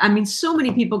in that. I mean, so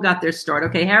many people got their start.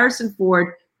 Okay, Harrison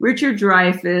Ford, Richard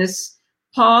Dreyfuss,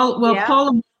 Paul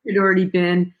had already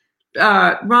been,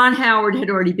 Ron Howard had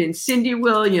already been, Cindy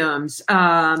Williams,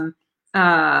 Lynn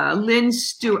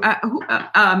Stewart,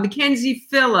 Mackenzie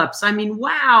Phillips. I mean,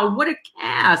 wow, what a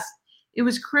cast. It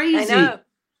was crazy. I know.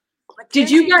 Did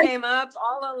you guys came up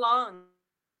all along?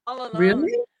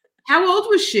 Really? How old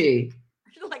was she?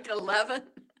 Like 11.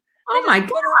 Oh my God.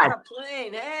 Put her on a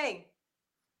plane. Hey.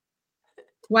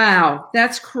 Wow,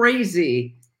 that's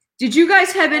crazy. Did you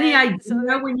guys have any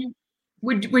idea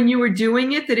when you were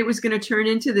doing it that it was going to turn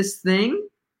into this thing?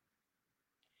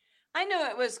 I knew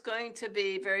it was going to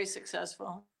be very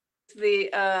successful.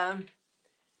 It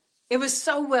was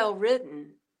so well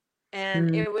written,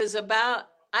 and it was about,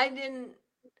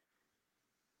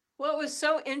 what was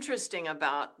so interesting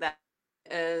about that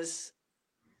is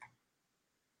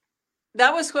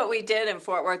that was what we did in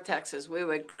Fort Worth, Texas. We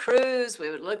would cruise, we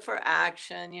would look for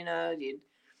action, you'd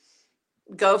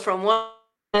go from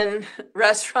one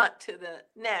restaurant to the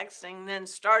next and then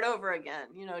start over again,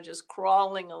 just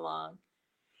crawling along.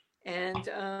 And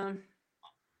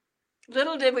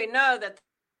little did we know that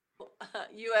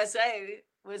USA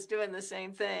was doing the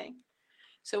same thing.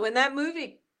 So when that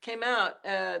movie came out,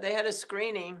 they had a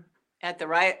screening at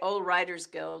the Old Writers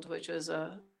Guild, which was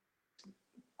a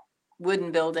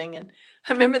wooden building. And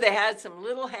I remember they had some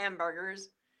little hamburgers,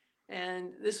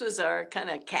 and this was our kind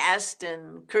of cast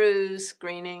and crew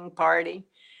screening party.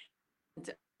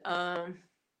 And,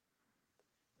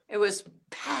 it was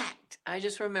packed. I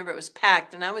just remember it was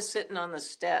packed, and I was sitting on the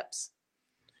steps,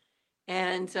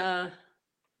 and when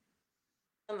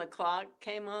the clock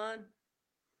came on,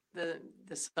 the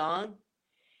song,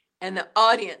 and the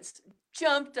audience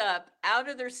jumped up out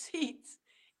of their seats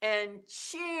and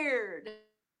cheered.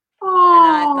 Oh.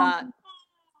 And I thought,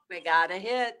 we got a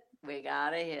hit.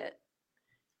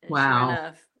 And wow. Sure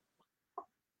enough,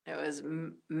 it was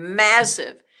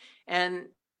massive. And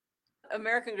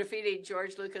American Graffiti,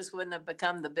 George Lucas wouldn't have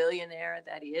become the billionaire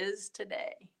that he is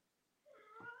today.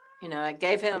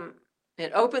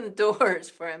 It opened doors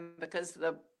for him, because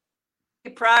the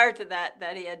prior to that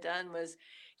he had done was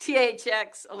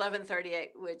THX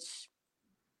 1138, which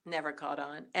never caught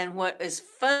on. And what is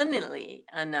funnily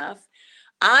enough,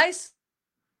 I saw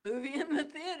the movie in the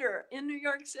theater in New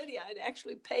York City. I'd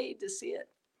actually paid to see it.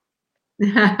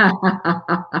 Isn't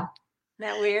that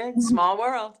weird? Small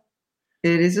world.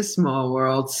 It is a small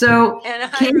world. So, and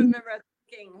I remember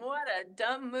thinking, what a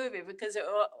dumb movie, because it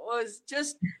was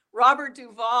just Robert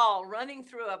Duvall running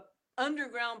through a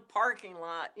underground parking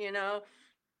lot,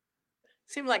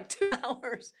 seemed like 2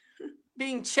 hours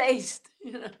being chased,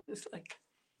 it's like,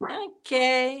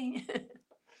 okay.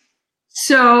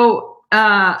 So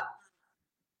what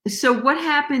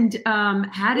happened?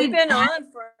 We've been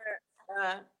on for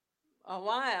a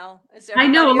while. Is I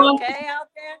know, everybody okay out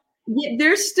there? Yeah,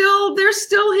 they're still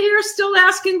here, still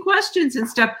asking questions and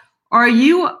stuff. Are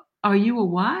you a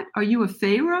what? Are you a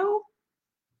pharaoh?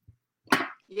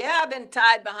 Yeah, I've been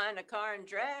tied behind a car and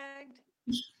dragged.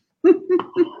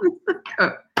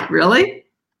 Really?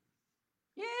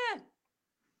 Yeah.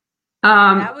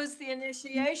 That was the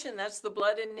initiation. That's the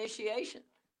blood initiation.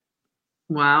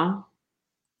 Wow.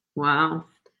 They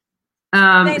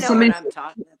know what I'm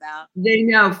talking about. They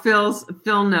know.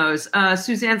 Phil knows.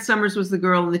 Suzanne Summers was the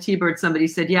girl in the T-Bird. Somebody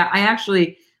said, yeah, I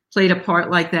actually played a part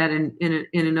like that in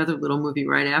another little movie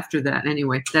right after that.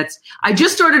 Anyway, I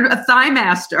just ordered a Thigh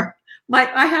Master.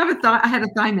 I had a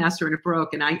Thigh Master and it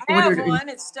broke, and I ordered one.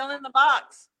 It's still in the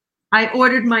box. I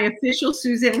ordered my official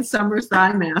Suzanne Summers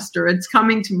Thigh Master. It's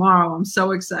coming tomorrow. I'm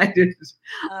so excited.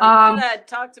 You could have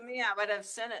talked to me. I would have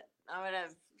sent it. I would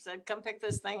have said, come pick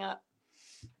this thing up.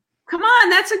 Come on,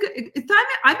 that's a good thigh.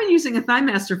 I've been using a Thigh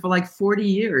Master for like 40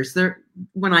 years.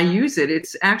 When I use it,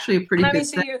 it's actually a pretty good. Let me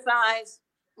see your thighs.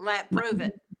 Prove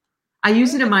it. I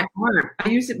use it in my arm. I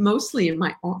use it mostly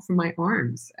for my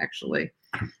arms, actually.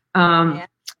 But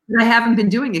I haven't been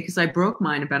doing it because I broke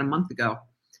mine about a month ago,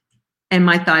 and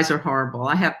my thighs are horrible.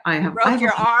 I broke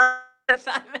your arm.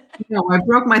 No, I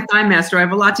broke my Thigh Master. I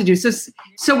have a lot to do.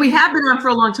 So we have been on for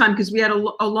a long time because we had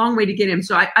a long way to get him.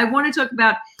 So I want to talk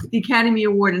about the Academy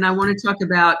Award, and I want to talk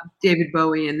about David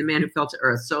Bowie and The Man Who Fell to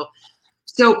Earth. So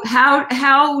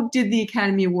how did the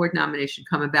Academy Award nomination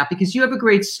come about? Because you have a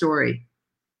great story.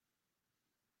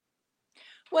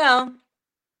 Well,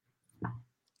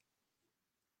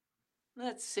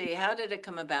 let's see. How did it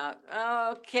come about?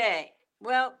 Okay.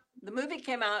 Well, the movie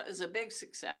came out as a big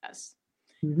success.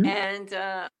 Mm-hmm. And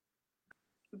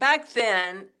back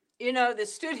then, the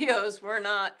studios were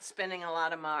not spending a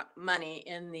lot of money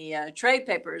in the trade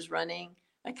papers running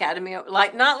Academy,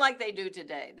 not like they do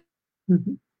today.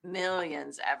 Mm-hmm.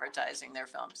 Millions advertising their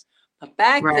films. But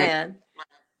back then,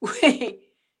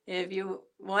 if you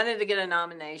wanted to get a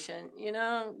nomination,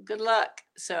 good luck.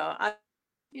 So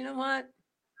you know what?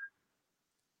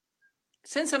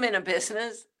 Since I'm in a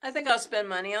business, I think I'll spend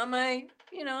money on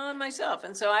on myself.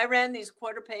 And so I ran these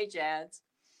quarter-page ads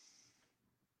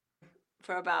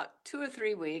for about 2 or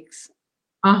 3 weeks.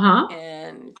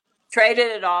 And traded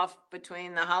it off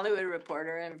between the Hollywood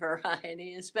Reporter and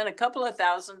Variety and spent a couple of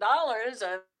 $1,000s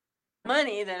of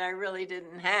money that I really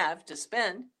didn't have to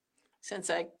spend since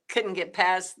I couldn't get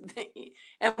past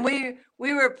and we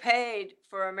were paid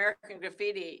for American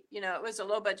Graffiti. It was a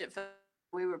low budget film.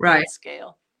 We were paid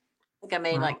scale. I think I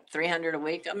made like $300 a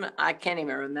week. I can't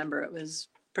even remember. It was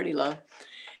pretty low.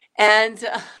 And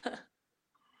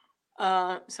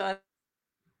so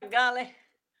golly,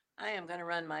 I am going to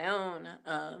run my own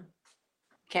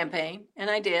campaign. And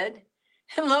I did.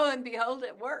 And lo and behold,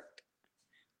 it worked.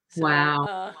 So,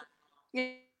 wow.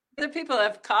 Other people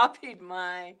have copied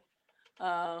my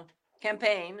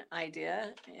campaign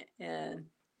idea. And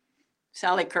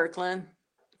Sally Kirkland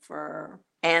for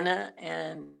Anna,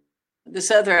 and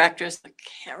this other actress, I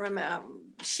can't remember,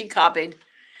 she copied.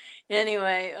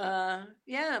 Anyway,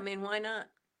 why not?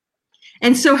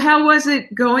 And so how was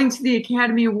it going to the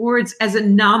Academy Awards as a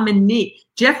nominee?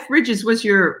 Jeff Bridges was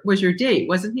your date,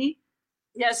 wasn't he?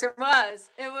 Yes, it was.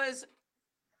 It was,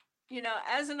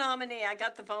 as a nominee, I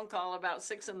got the phone call about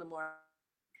 6 a.m.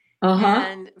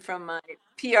 And from my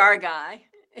PR guy.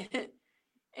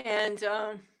 And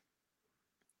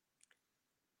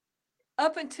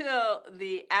up until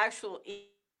the actual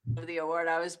of the award,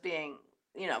 I was being,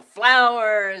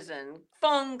 flowers and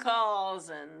phone calls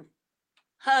and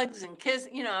hugs and kisses.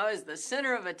 I was the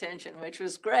center of attention, which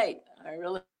was great. I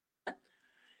really.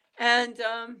 And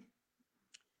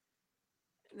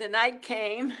the night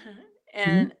came,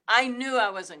 and I knew I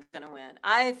wasn't going to win.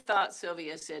 I thought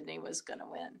Sylvia Sidney was going to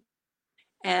win.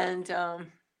 And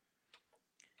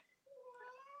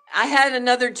I had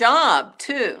another job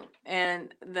too.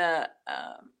 And the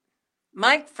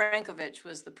Mike Frankovich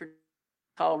was the producer,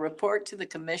 called Report to the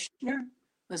Commissioner.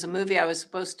 It was a movie I was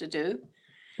supposed to do.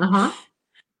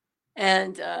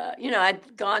 And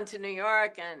I'd gone to New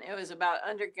York, and it was about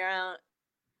underground,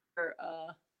 or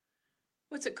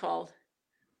what's it called?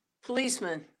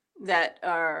 Policemen that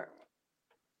are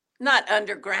not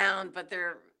underground, but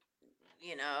they're,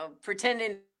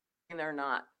 pretending they're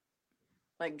not,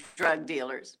 like drug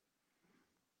dealers.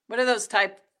 What are those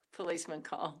type policemen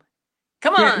called?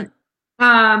 Come on.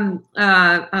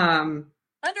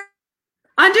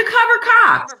 Undercover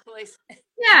cops. Police.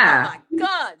 Yeah. Oh my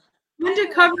God.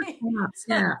 Undercover cops.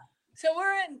 Yeah. So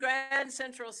we're in Grand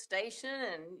Central Station,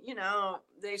 and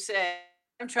they say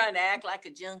I'm trying to act like a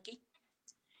junkie.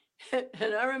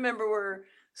 And I remember we're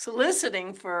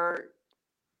soliciting for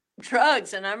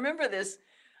drugs. And I remember this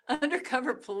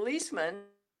undercover policeman,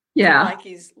 Yeah. like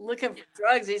he's looking for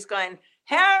drugs. He's going,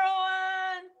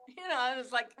 heroin. You know, I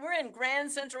was like, we're in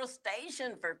Grand Central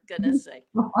Station, for goodness sake.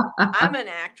 I'm an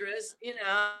actress, you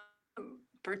know, I'm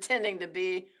pretending to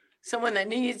be someone that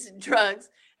needs drugs.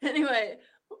 Anyway,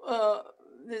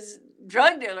 this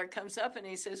drug dealer comes up and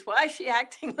he says, why is she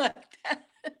acting like that?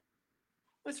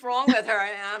 What's wrong with her?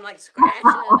 And I'm like scratching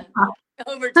and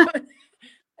overdoing.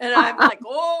 And I'm like,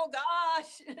 oh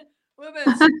gosh,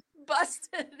 women's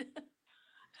busted.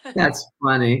 That's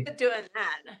funny. Doing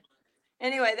that.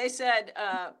 Anyway, they said,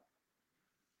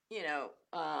 you know,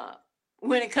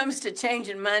 when it comes to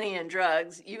changing money and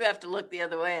drugs, you have to look the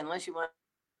other way unless you want to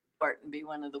court and be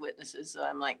one of the witnesses. So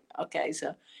I'm like, okay.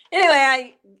 So anyway,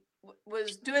 I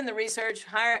was doing the research,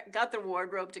 got the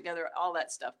wardrobe together, all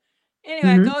that stuff. Anyway,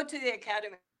 I go to the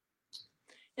academy.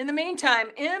 In the meantime,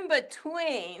 in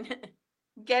between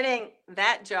getting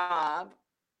that job,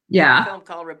 a film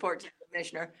called Report to the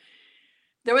Commissioner,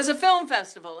 there was a film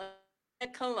festival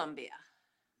in Columbia.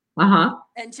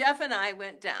 And Jeff and I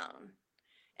went down,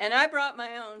 and I brought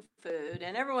my own food,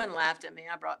 and everyone laughed at me.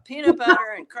 I brought peanut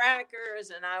butter and crackers,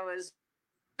 and I was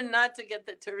not to get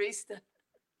the turista.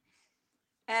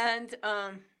 And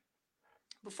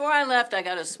before I left, I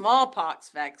got a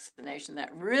smallpox vaccination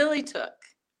that really took.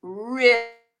 Remember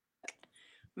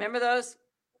those?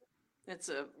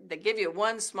 They give you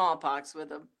one smallpox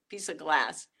with a piece of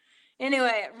glass.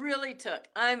 Anyway, it really took.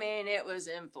 I mean, it was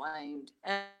inflamed.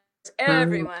 And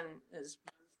everyone is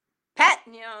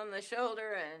patting you on the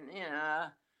shoulder, and, you know,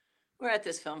 we're at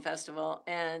this film festival,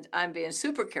 and I'm being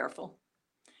super careful.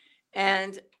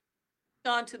 And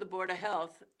gone to the Board of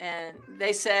Health, and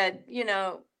they said, you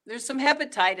know, there's some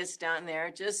hepatitis down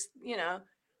there. Just, you know,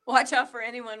 watch out for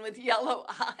anyone with yellow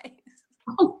eyes.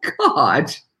 Oh,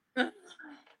 God.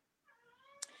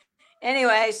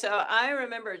 Anyway, so I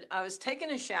remember I was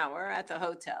taking a shower at the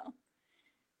hotel,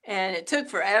 and it took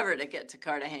forever to get to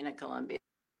Cartagena, Colombia,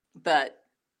 but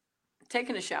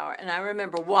taking a shower, and I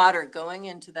remember water going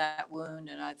into that wound,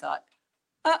 and I thought,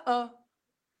 uh-oh.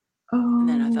 And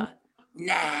then I thought,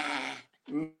 nah.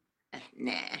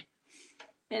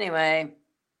 Anyway,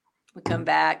 we come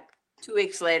back. 2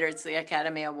 weeks later, it's the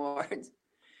Academy Awards.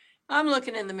 I'm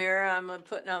looking in the mirror. I'm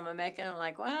putting on my makeup. I'm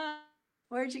like, wow,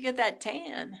 where'd you get that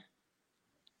tan?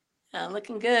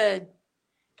 Looking good.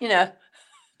 You know,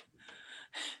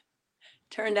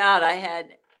 turned out I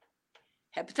had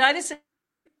hepatitis.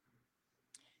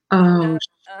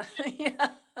 Yeah.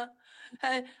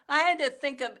 I had to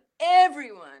think of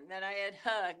everyone that I had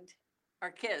hugged or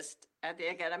kissed at the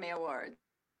Academy Awards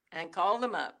and call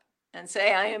them up and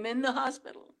say, I am in the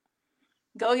hospital.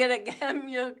 Go get a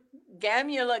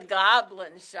Gamula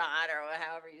goblin shot, or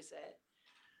however you say it.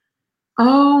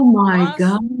 Oh my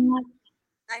God.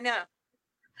 I know.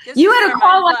 You had to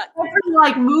call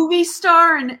every movie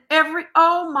star and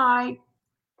oh my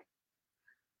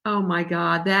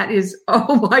God. That's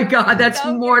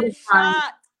mortifying.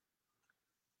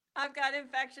 I've got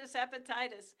infectious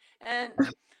hepatitis. And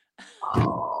this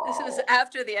was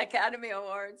after the Academy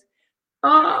Awards.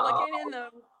 You're looking in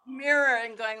the mirror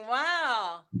and going,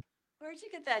 wow, where'd you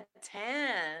get that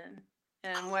tan?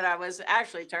 And when I was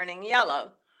actually turning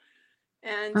yellow.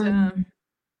 And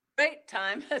great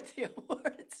time at the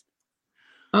awards.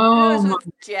 I was with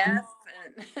Jeff,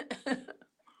 and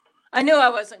I knew I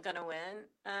wasn't going to win.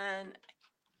 And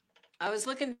I was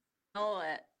looking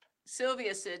at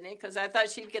Sylvia Sidney because I thought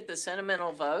she'd get the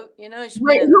sentimental vote. You know,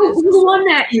 wait, who won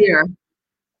that year?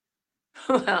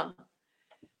 Well,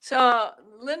 so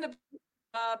Linda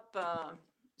Pop,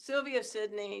 Sylvia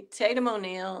Sidney, Tatum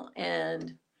O'Neal,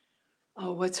 and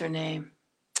what's her name?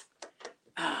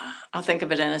 I'll think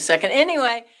of it in a second.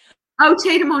 Anyway.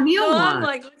 Tatum O'Neal won. I'm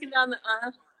like looking down the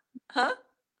aisle. Huh?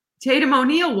 Tatum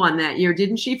O'Neal won that year,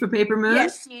 didn't she, for Paper Moon?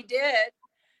 Yes, she did.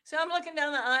 So I'm looking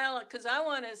down the aisle because I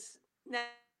want to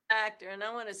actor, and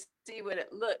I want to see what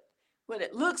it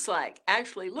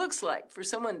actually looks like for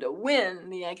someone to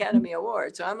win the Academy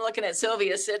Award. So I'm looking at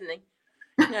Sylvia Sidney,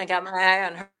 and I got my eye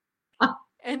on her.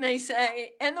 And they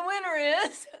say, and the winner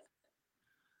is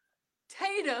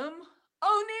Tatum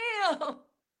O'Neal.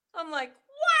 I'm like,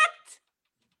 what?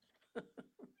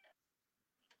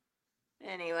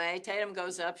 Anyway, Tatum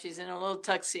goes up. She's in a little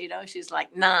tuxedo. She's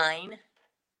like 9.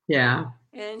 Yeah.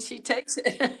 And she takes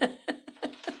it.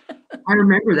 I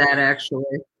remember that, actually.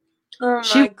 Oh,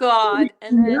 my God.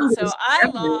 And then, so I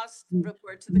lost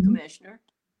Report to the Commissioner.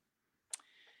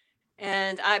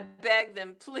 And I begged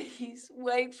them, please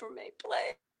wait for me,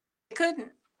 please. I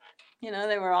couldn't. You know,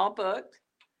 they were all booked.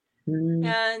 And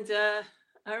I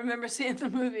remember seeing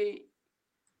the movie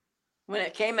when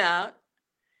it came out.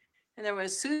 and there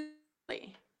was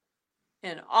Susie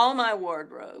in all my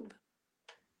wardrobe,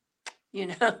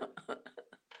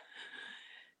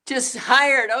 just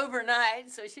hired overnight,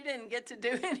 so she didn't get to do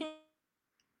any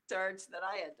research that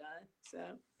I had done. So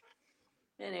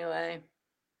anyway,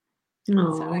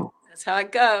 that's how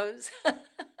it goes.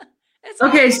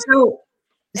 Okay, so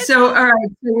all right,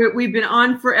 so we've been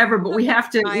on forever, but we have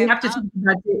to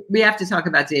talk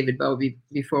about David Bowie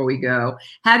before we go.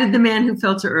 How did The Man Who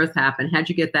Fell to Earth happen? How'd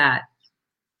you get that?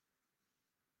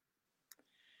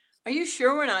 Are you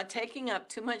sure we're not taking up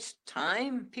too much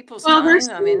time? People's time?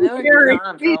 I mean, they've been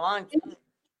on for a long time.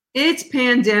 It's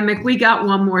pandemic. We got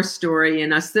one more story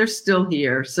in us. They're still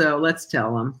here, so let's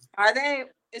tell them. Are they?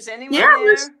 Is anyone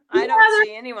there? I don't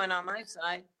see anyone on my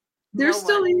side. They're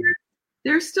still here.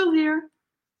 They're still here.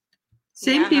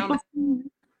 Same people.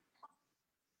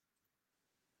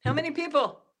 How many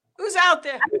people? Who's out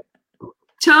there?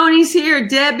 Tony's here.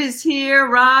 Deb is here.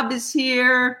 Rob is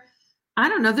here. I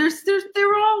don't know. They're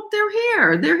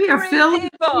here. They're here. Phil is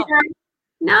here.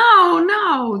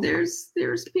 No. There's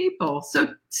people.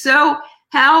 So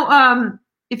how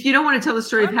if you don't want to tell the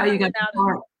story of how you got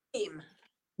steam,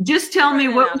 just tell me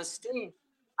what.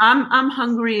 I'm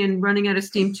hungry and running out of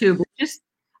steam too. But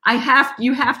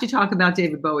you have to talk about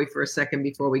David Bowie for a second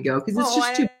before we go, because it's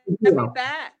just too. Have me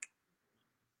back.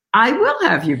 I will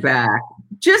have you back.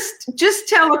 Just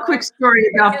tell a quick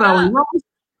story about Bowie.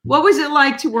 What was it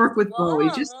like to work with Bowie?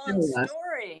 Just tell us.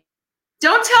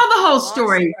 Don't tell the whole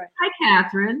story. Hi,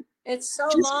 Catherine. It's so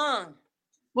long.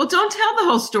 Well, don't tell the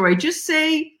whole story. Just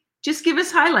give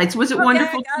us highlights. Was it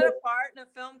wonderful? I got a part in a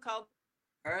film called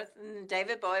Earth, and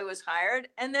David Bowie was hired.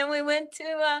 And then we went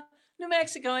to New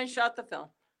Mexico and shot the film.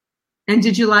 And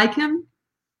did you like him?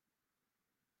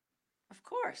 Of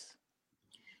course.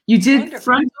 You did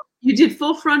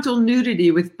full frontal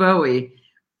nudity with Bowie.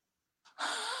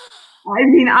 I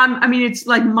mean, it's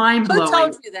like mind blowing. Who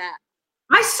told you that?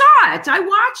 I saw it. I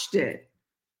watched it.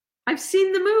 I've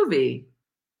seen the movie.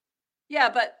 Yeah,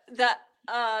 but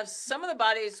some of the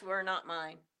bodies were not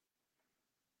mine.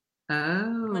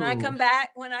 Oh. When I come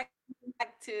back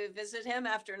to visit him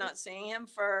after not seeing him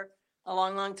for a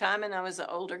long, long time, and I was an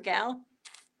older gal,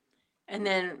 and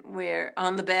then we're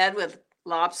on the bed with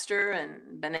lobster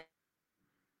and banana,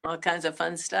 all kinds of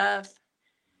fun stuff.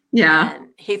 Yeah. And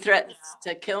he threatens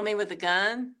to kill me with a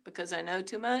gun because I know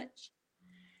too much.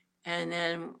 And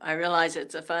then I realize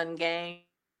it's a fun game.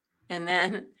 And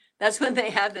then that's when they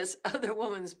had this other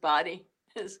woman's body.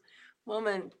 This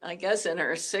woman, I guess in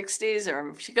her 60s,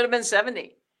 or she could have been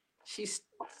 70.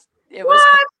 It was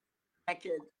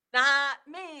naked, not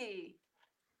me.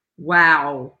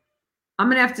 Wow. I'm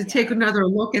going to have to take another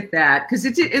look at that, because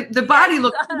the body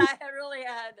looked. I really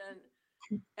had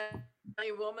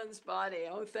a woman's body.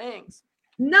 Oh, thanks.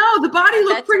 No, the body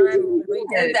looked pretty good. We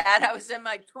did that. I was in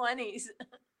my 20s.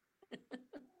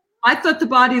 I thought the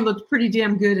body looked pretty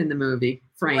damn good in the movie,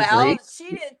 frankly. Well,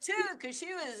 she did too, because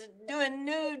she was doing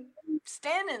nude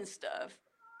standing stuff.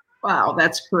 Wow,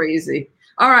 that's crazy.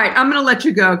 All right, I'm going to let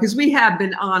you go, because we have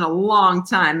been on a long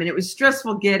time, and it was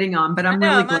stressful getting on, but I'm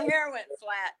really glad. My hair went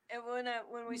flat. And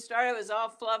when we started, it was all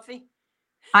fluffy.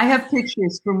 I have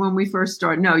pictures from when we first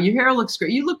started. No, your hair looks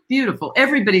great. You look beautiful.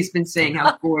 Everybody's been saying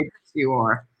how gorgeous you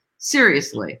are.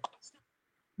 Seriously.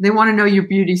 They want to know your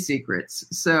beauty secrets.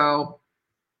 So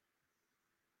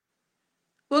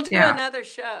we'll do another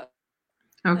show.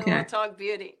 Okay. We'll talk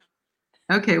beauty.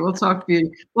 Okay, we'll talk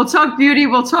beauty. We'll talk beauty,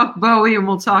 we'll talk Bowie, and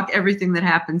we'll talk everything that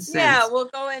happened since. Yeah, we'll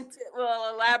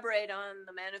elaborate on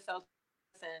The Man Who Fell to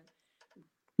Earth, and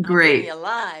great. I'll bring you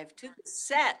live to the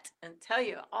set and tell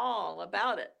you all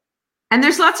about it. And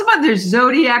there's lots of there's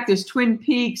Zodiac, there's Twin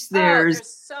Peaks, there's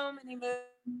so many movies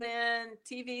and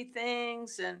TV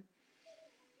things, and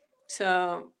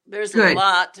so there's a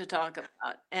lot to talk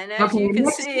about. And as you can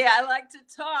see, I like to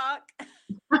talk.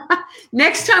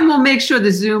 Next time we'll make sure the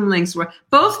Zoom links work.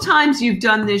 Both times you've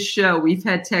done this show, we've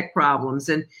had tech problems,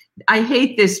 and I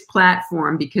hate this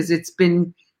platform because it's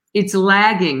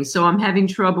lagging, so I'm having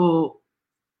trouble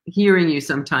hearing you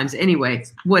sometimes. Anyway,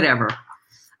 whatever.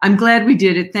 I'm glad we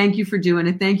did it. Thank you for doing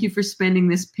it. Thank you for spending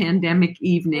this pandemic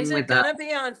evening with us. Is it going to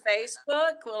be on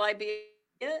Facebook? Will I be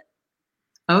it?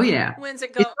 Oh, yeah. When's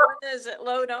it go? When does it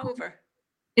load over?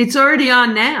 It's already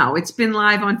on now. It's been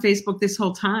live on Facebook this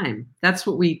whole time. That's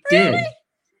what we did.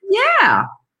 Yeah.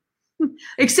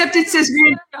 Except it says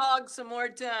dog some more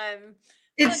time.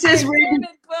 It says Randy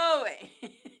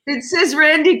Bowie. It says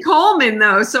Randy Coleman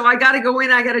though, so I got to go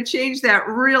in. I got to change that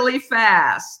really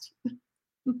fast.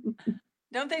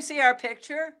 Don't they see our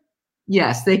picture?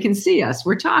 Yes, they can see us.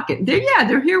 We're talking.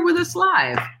 They're here with us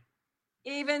live.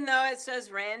 Even though it says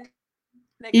Randy.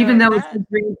 Even though it's a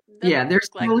dream. Yeah, they're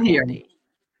still here.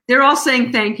 They're all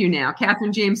saying thank you now.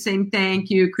 Catherine James saying thank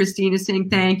you. Christina saying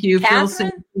thank you. Catherine? Phil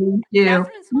saying thank you.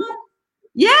 Catherine's on?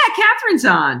 Yeah, Catherine's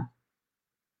on.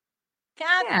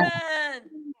 Catherine. Yeah.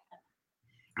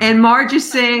 And Marge is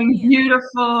saying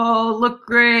beautiful, look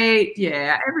great.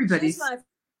 Yeah, everybody's. She's my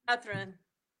Catherine.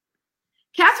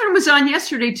 Catherine was on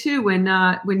yesterday too when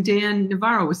Dan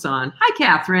Navarro was on. Hi,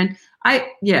 Catherine.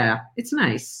 It's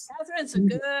nice. Catherine's a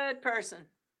good person.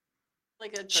 Really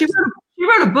good person. She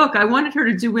wrote a book. I wanted her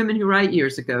to do Women Who Write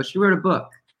years ago. She wrote a book.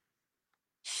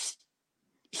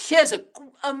 She has an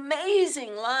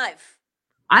amazing life.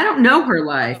 I don't know her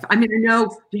life. I mean, I know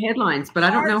the headlines, but I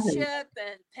don't know her. Hardship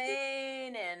and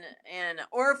pain and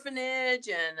orphanage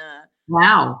and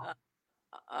wow,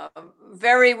 a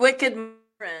very wicked and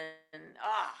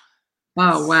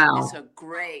oh wow,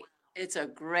 it's a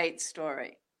great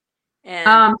story. And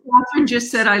Catherine just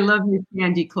said, "I love you,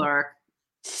 Candy Clark."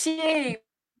 She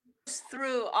goes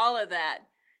through all of that,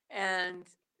 and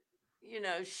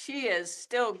she is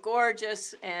still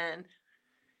gorgeous, and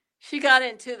she got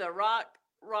into the rock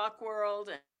world,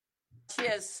 and she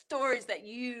has stories that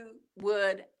you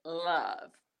would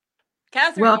love.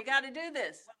 Catherine, you got to do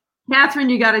this. Catherine,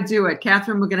 you got to do it.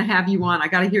 Catherine, we're going to have you on. I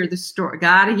got to hear the story.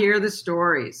 Got to hear the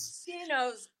stories. She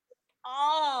knows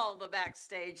all the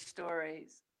backstage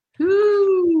stories.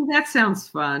 Ooh, that sounds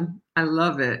fun. I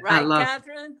love it. Right, I love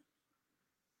Catherine?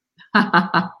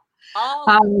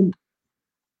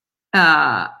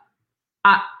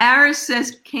 Aris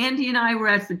says, Candy and I were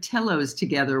at Fratello's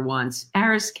together once.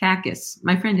 Aris Kakis,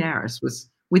 my friend Aris, was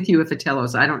with you at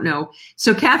Fratello's. I don't know.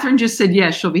 So Catherine just said,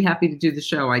 yes, she'll be happy to do the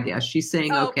show, I guess. She's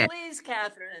saying, okay. Please,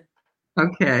 Catherine.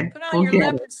 Okay. Put on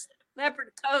your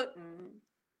leopard coat.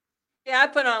 I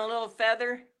put on a little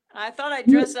feather. I thought I'd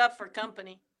dress up for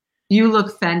company. You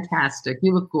look fantastic.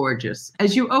 You look gorgeous,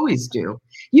 as you always do.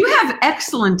 You have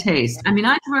excellent taste. I mean,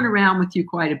 I've run around with you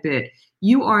quite a bit.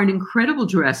 You are an incredible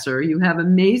dresser. You have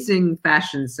amazing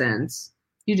fashion sense.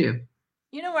 You do.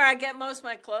 You know where I get most of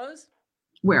my clothes?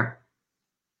 Where?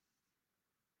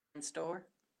 In store.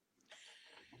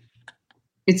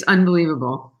 It's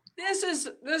unbelievable. This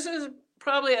is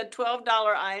probably a $12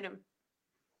 item.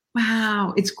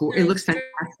 Wow, it's cool. It looks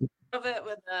fantastic. Of it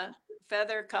with a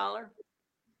feather collar.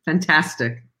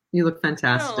 Fantastic. You look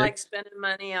fantastic. I don't like spending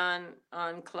money on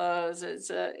clothes.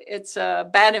 It's a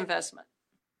bad investment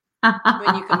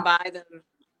when you can buy them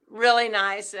really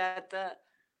nice at the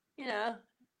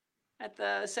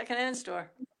secondhand store.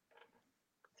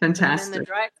 Fantastic. In the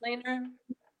dry cleaner.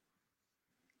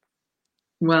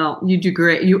 Well, you do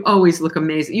great. You always look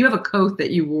amazing. You have a coat that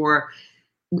you wore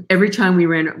every time we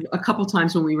ran, a couple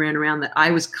times when we ran around, that I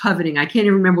was coveting. I can't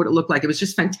even remember what it looked like. It was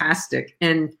just fantastic.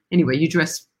 And anyway, you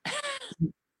dress,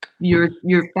 your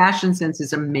fashion sense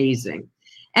is amazing.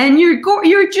 And you're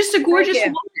just a gorgeous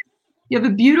woman. You have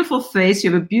a beautiful face.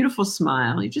 You have a beautiful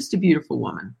smile. You're just a beautiful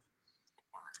woman.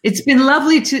 It's been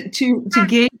lovely to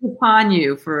gaze upon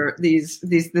you for this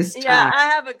time. Yeah, I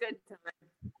have a good time.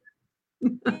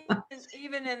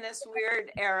 Even in this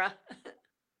weird era.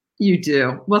 You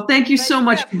do. Well, thank you so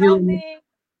much for doing me.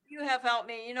 You have helped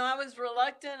me. I was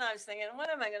reluctant. I was thinking, what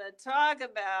am I going to talk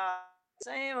about?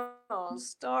 Same old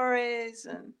stories.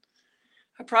 And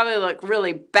I probably look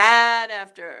really bad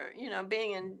after,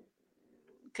 being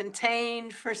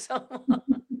contained for so long.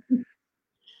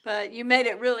 But you made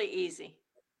it really easy.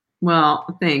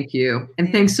 Well, thank you.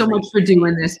 And thanks so much for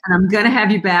doing this. And I'm going to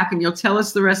have you back and you'll tell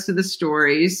us the rest of the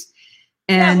stories.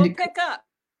 And we'll pick up.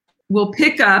 We'll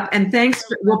pick up, and thanks.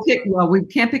 We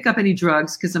can't pick up any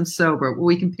drugs because I'm sober.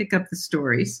 We can pick up the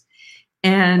stories,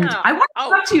 and I want to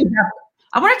talk to you about.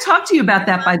 I want to talk to you about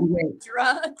that. By the way,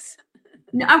 drugs.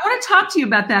 I want to talk to you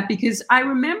about that because I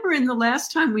remember in the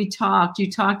last time we talked, you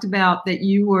talked about that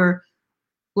you were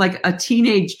like a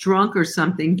teenage drunk or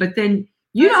something, but then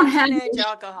you don't have teenage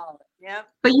alcoholic. Yeah.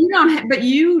 But you don't have. But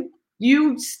you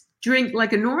drink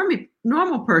like a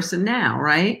normal person now,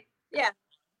 right? Yeah.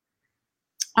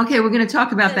 Okay, we're going to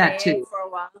talk about that too. For a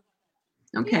while.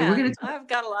 Okay, yeah, I've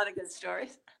got a lot of good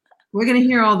stories. We're going to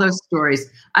hear all those stories.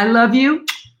 I love you.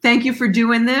 Thank you for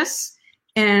doing this.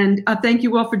 And thank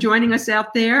you all for joining us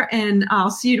out there. And I'll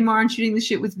see you tomorrow on Shooting the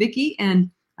Shit with Vicki.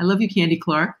 And I love you, Candy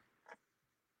Clark.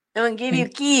 I'm going to give you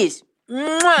keys.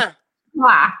 Mwah.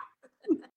 Mwah.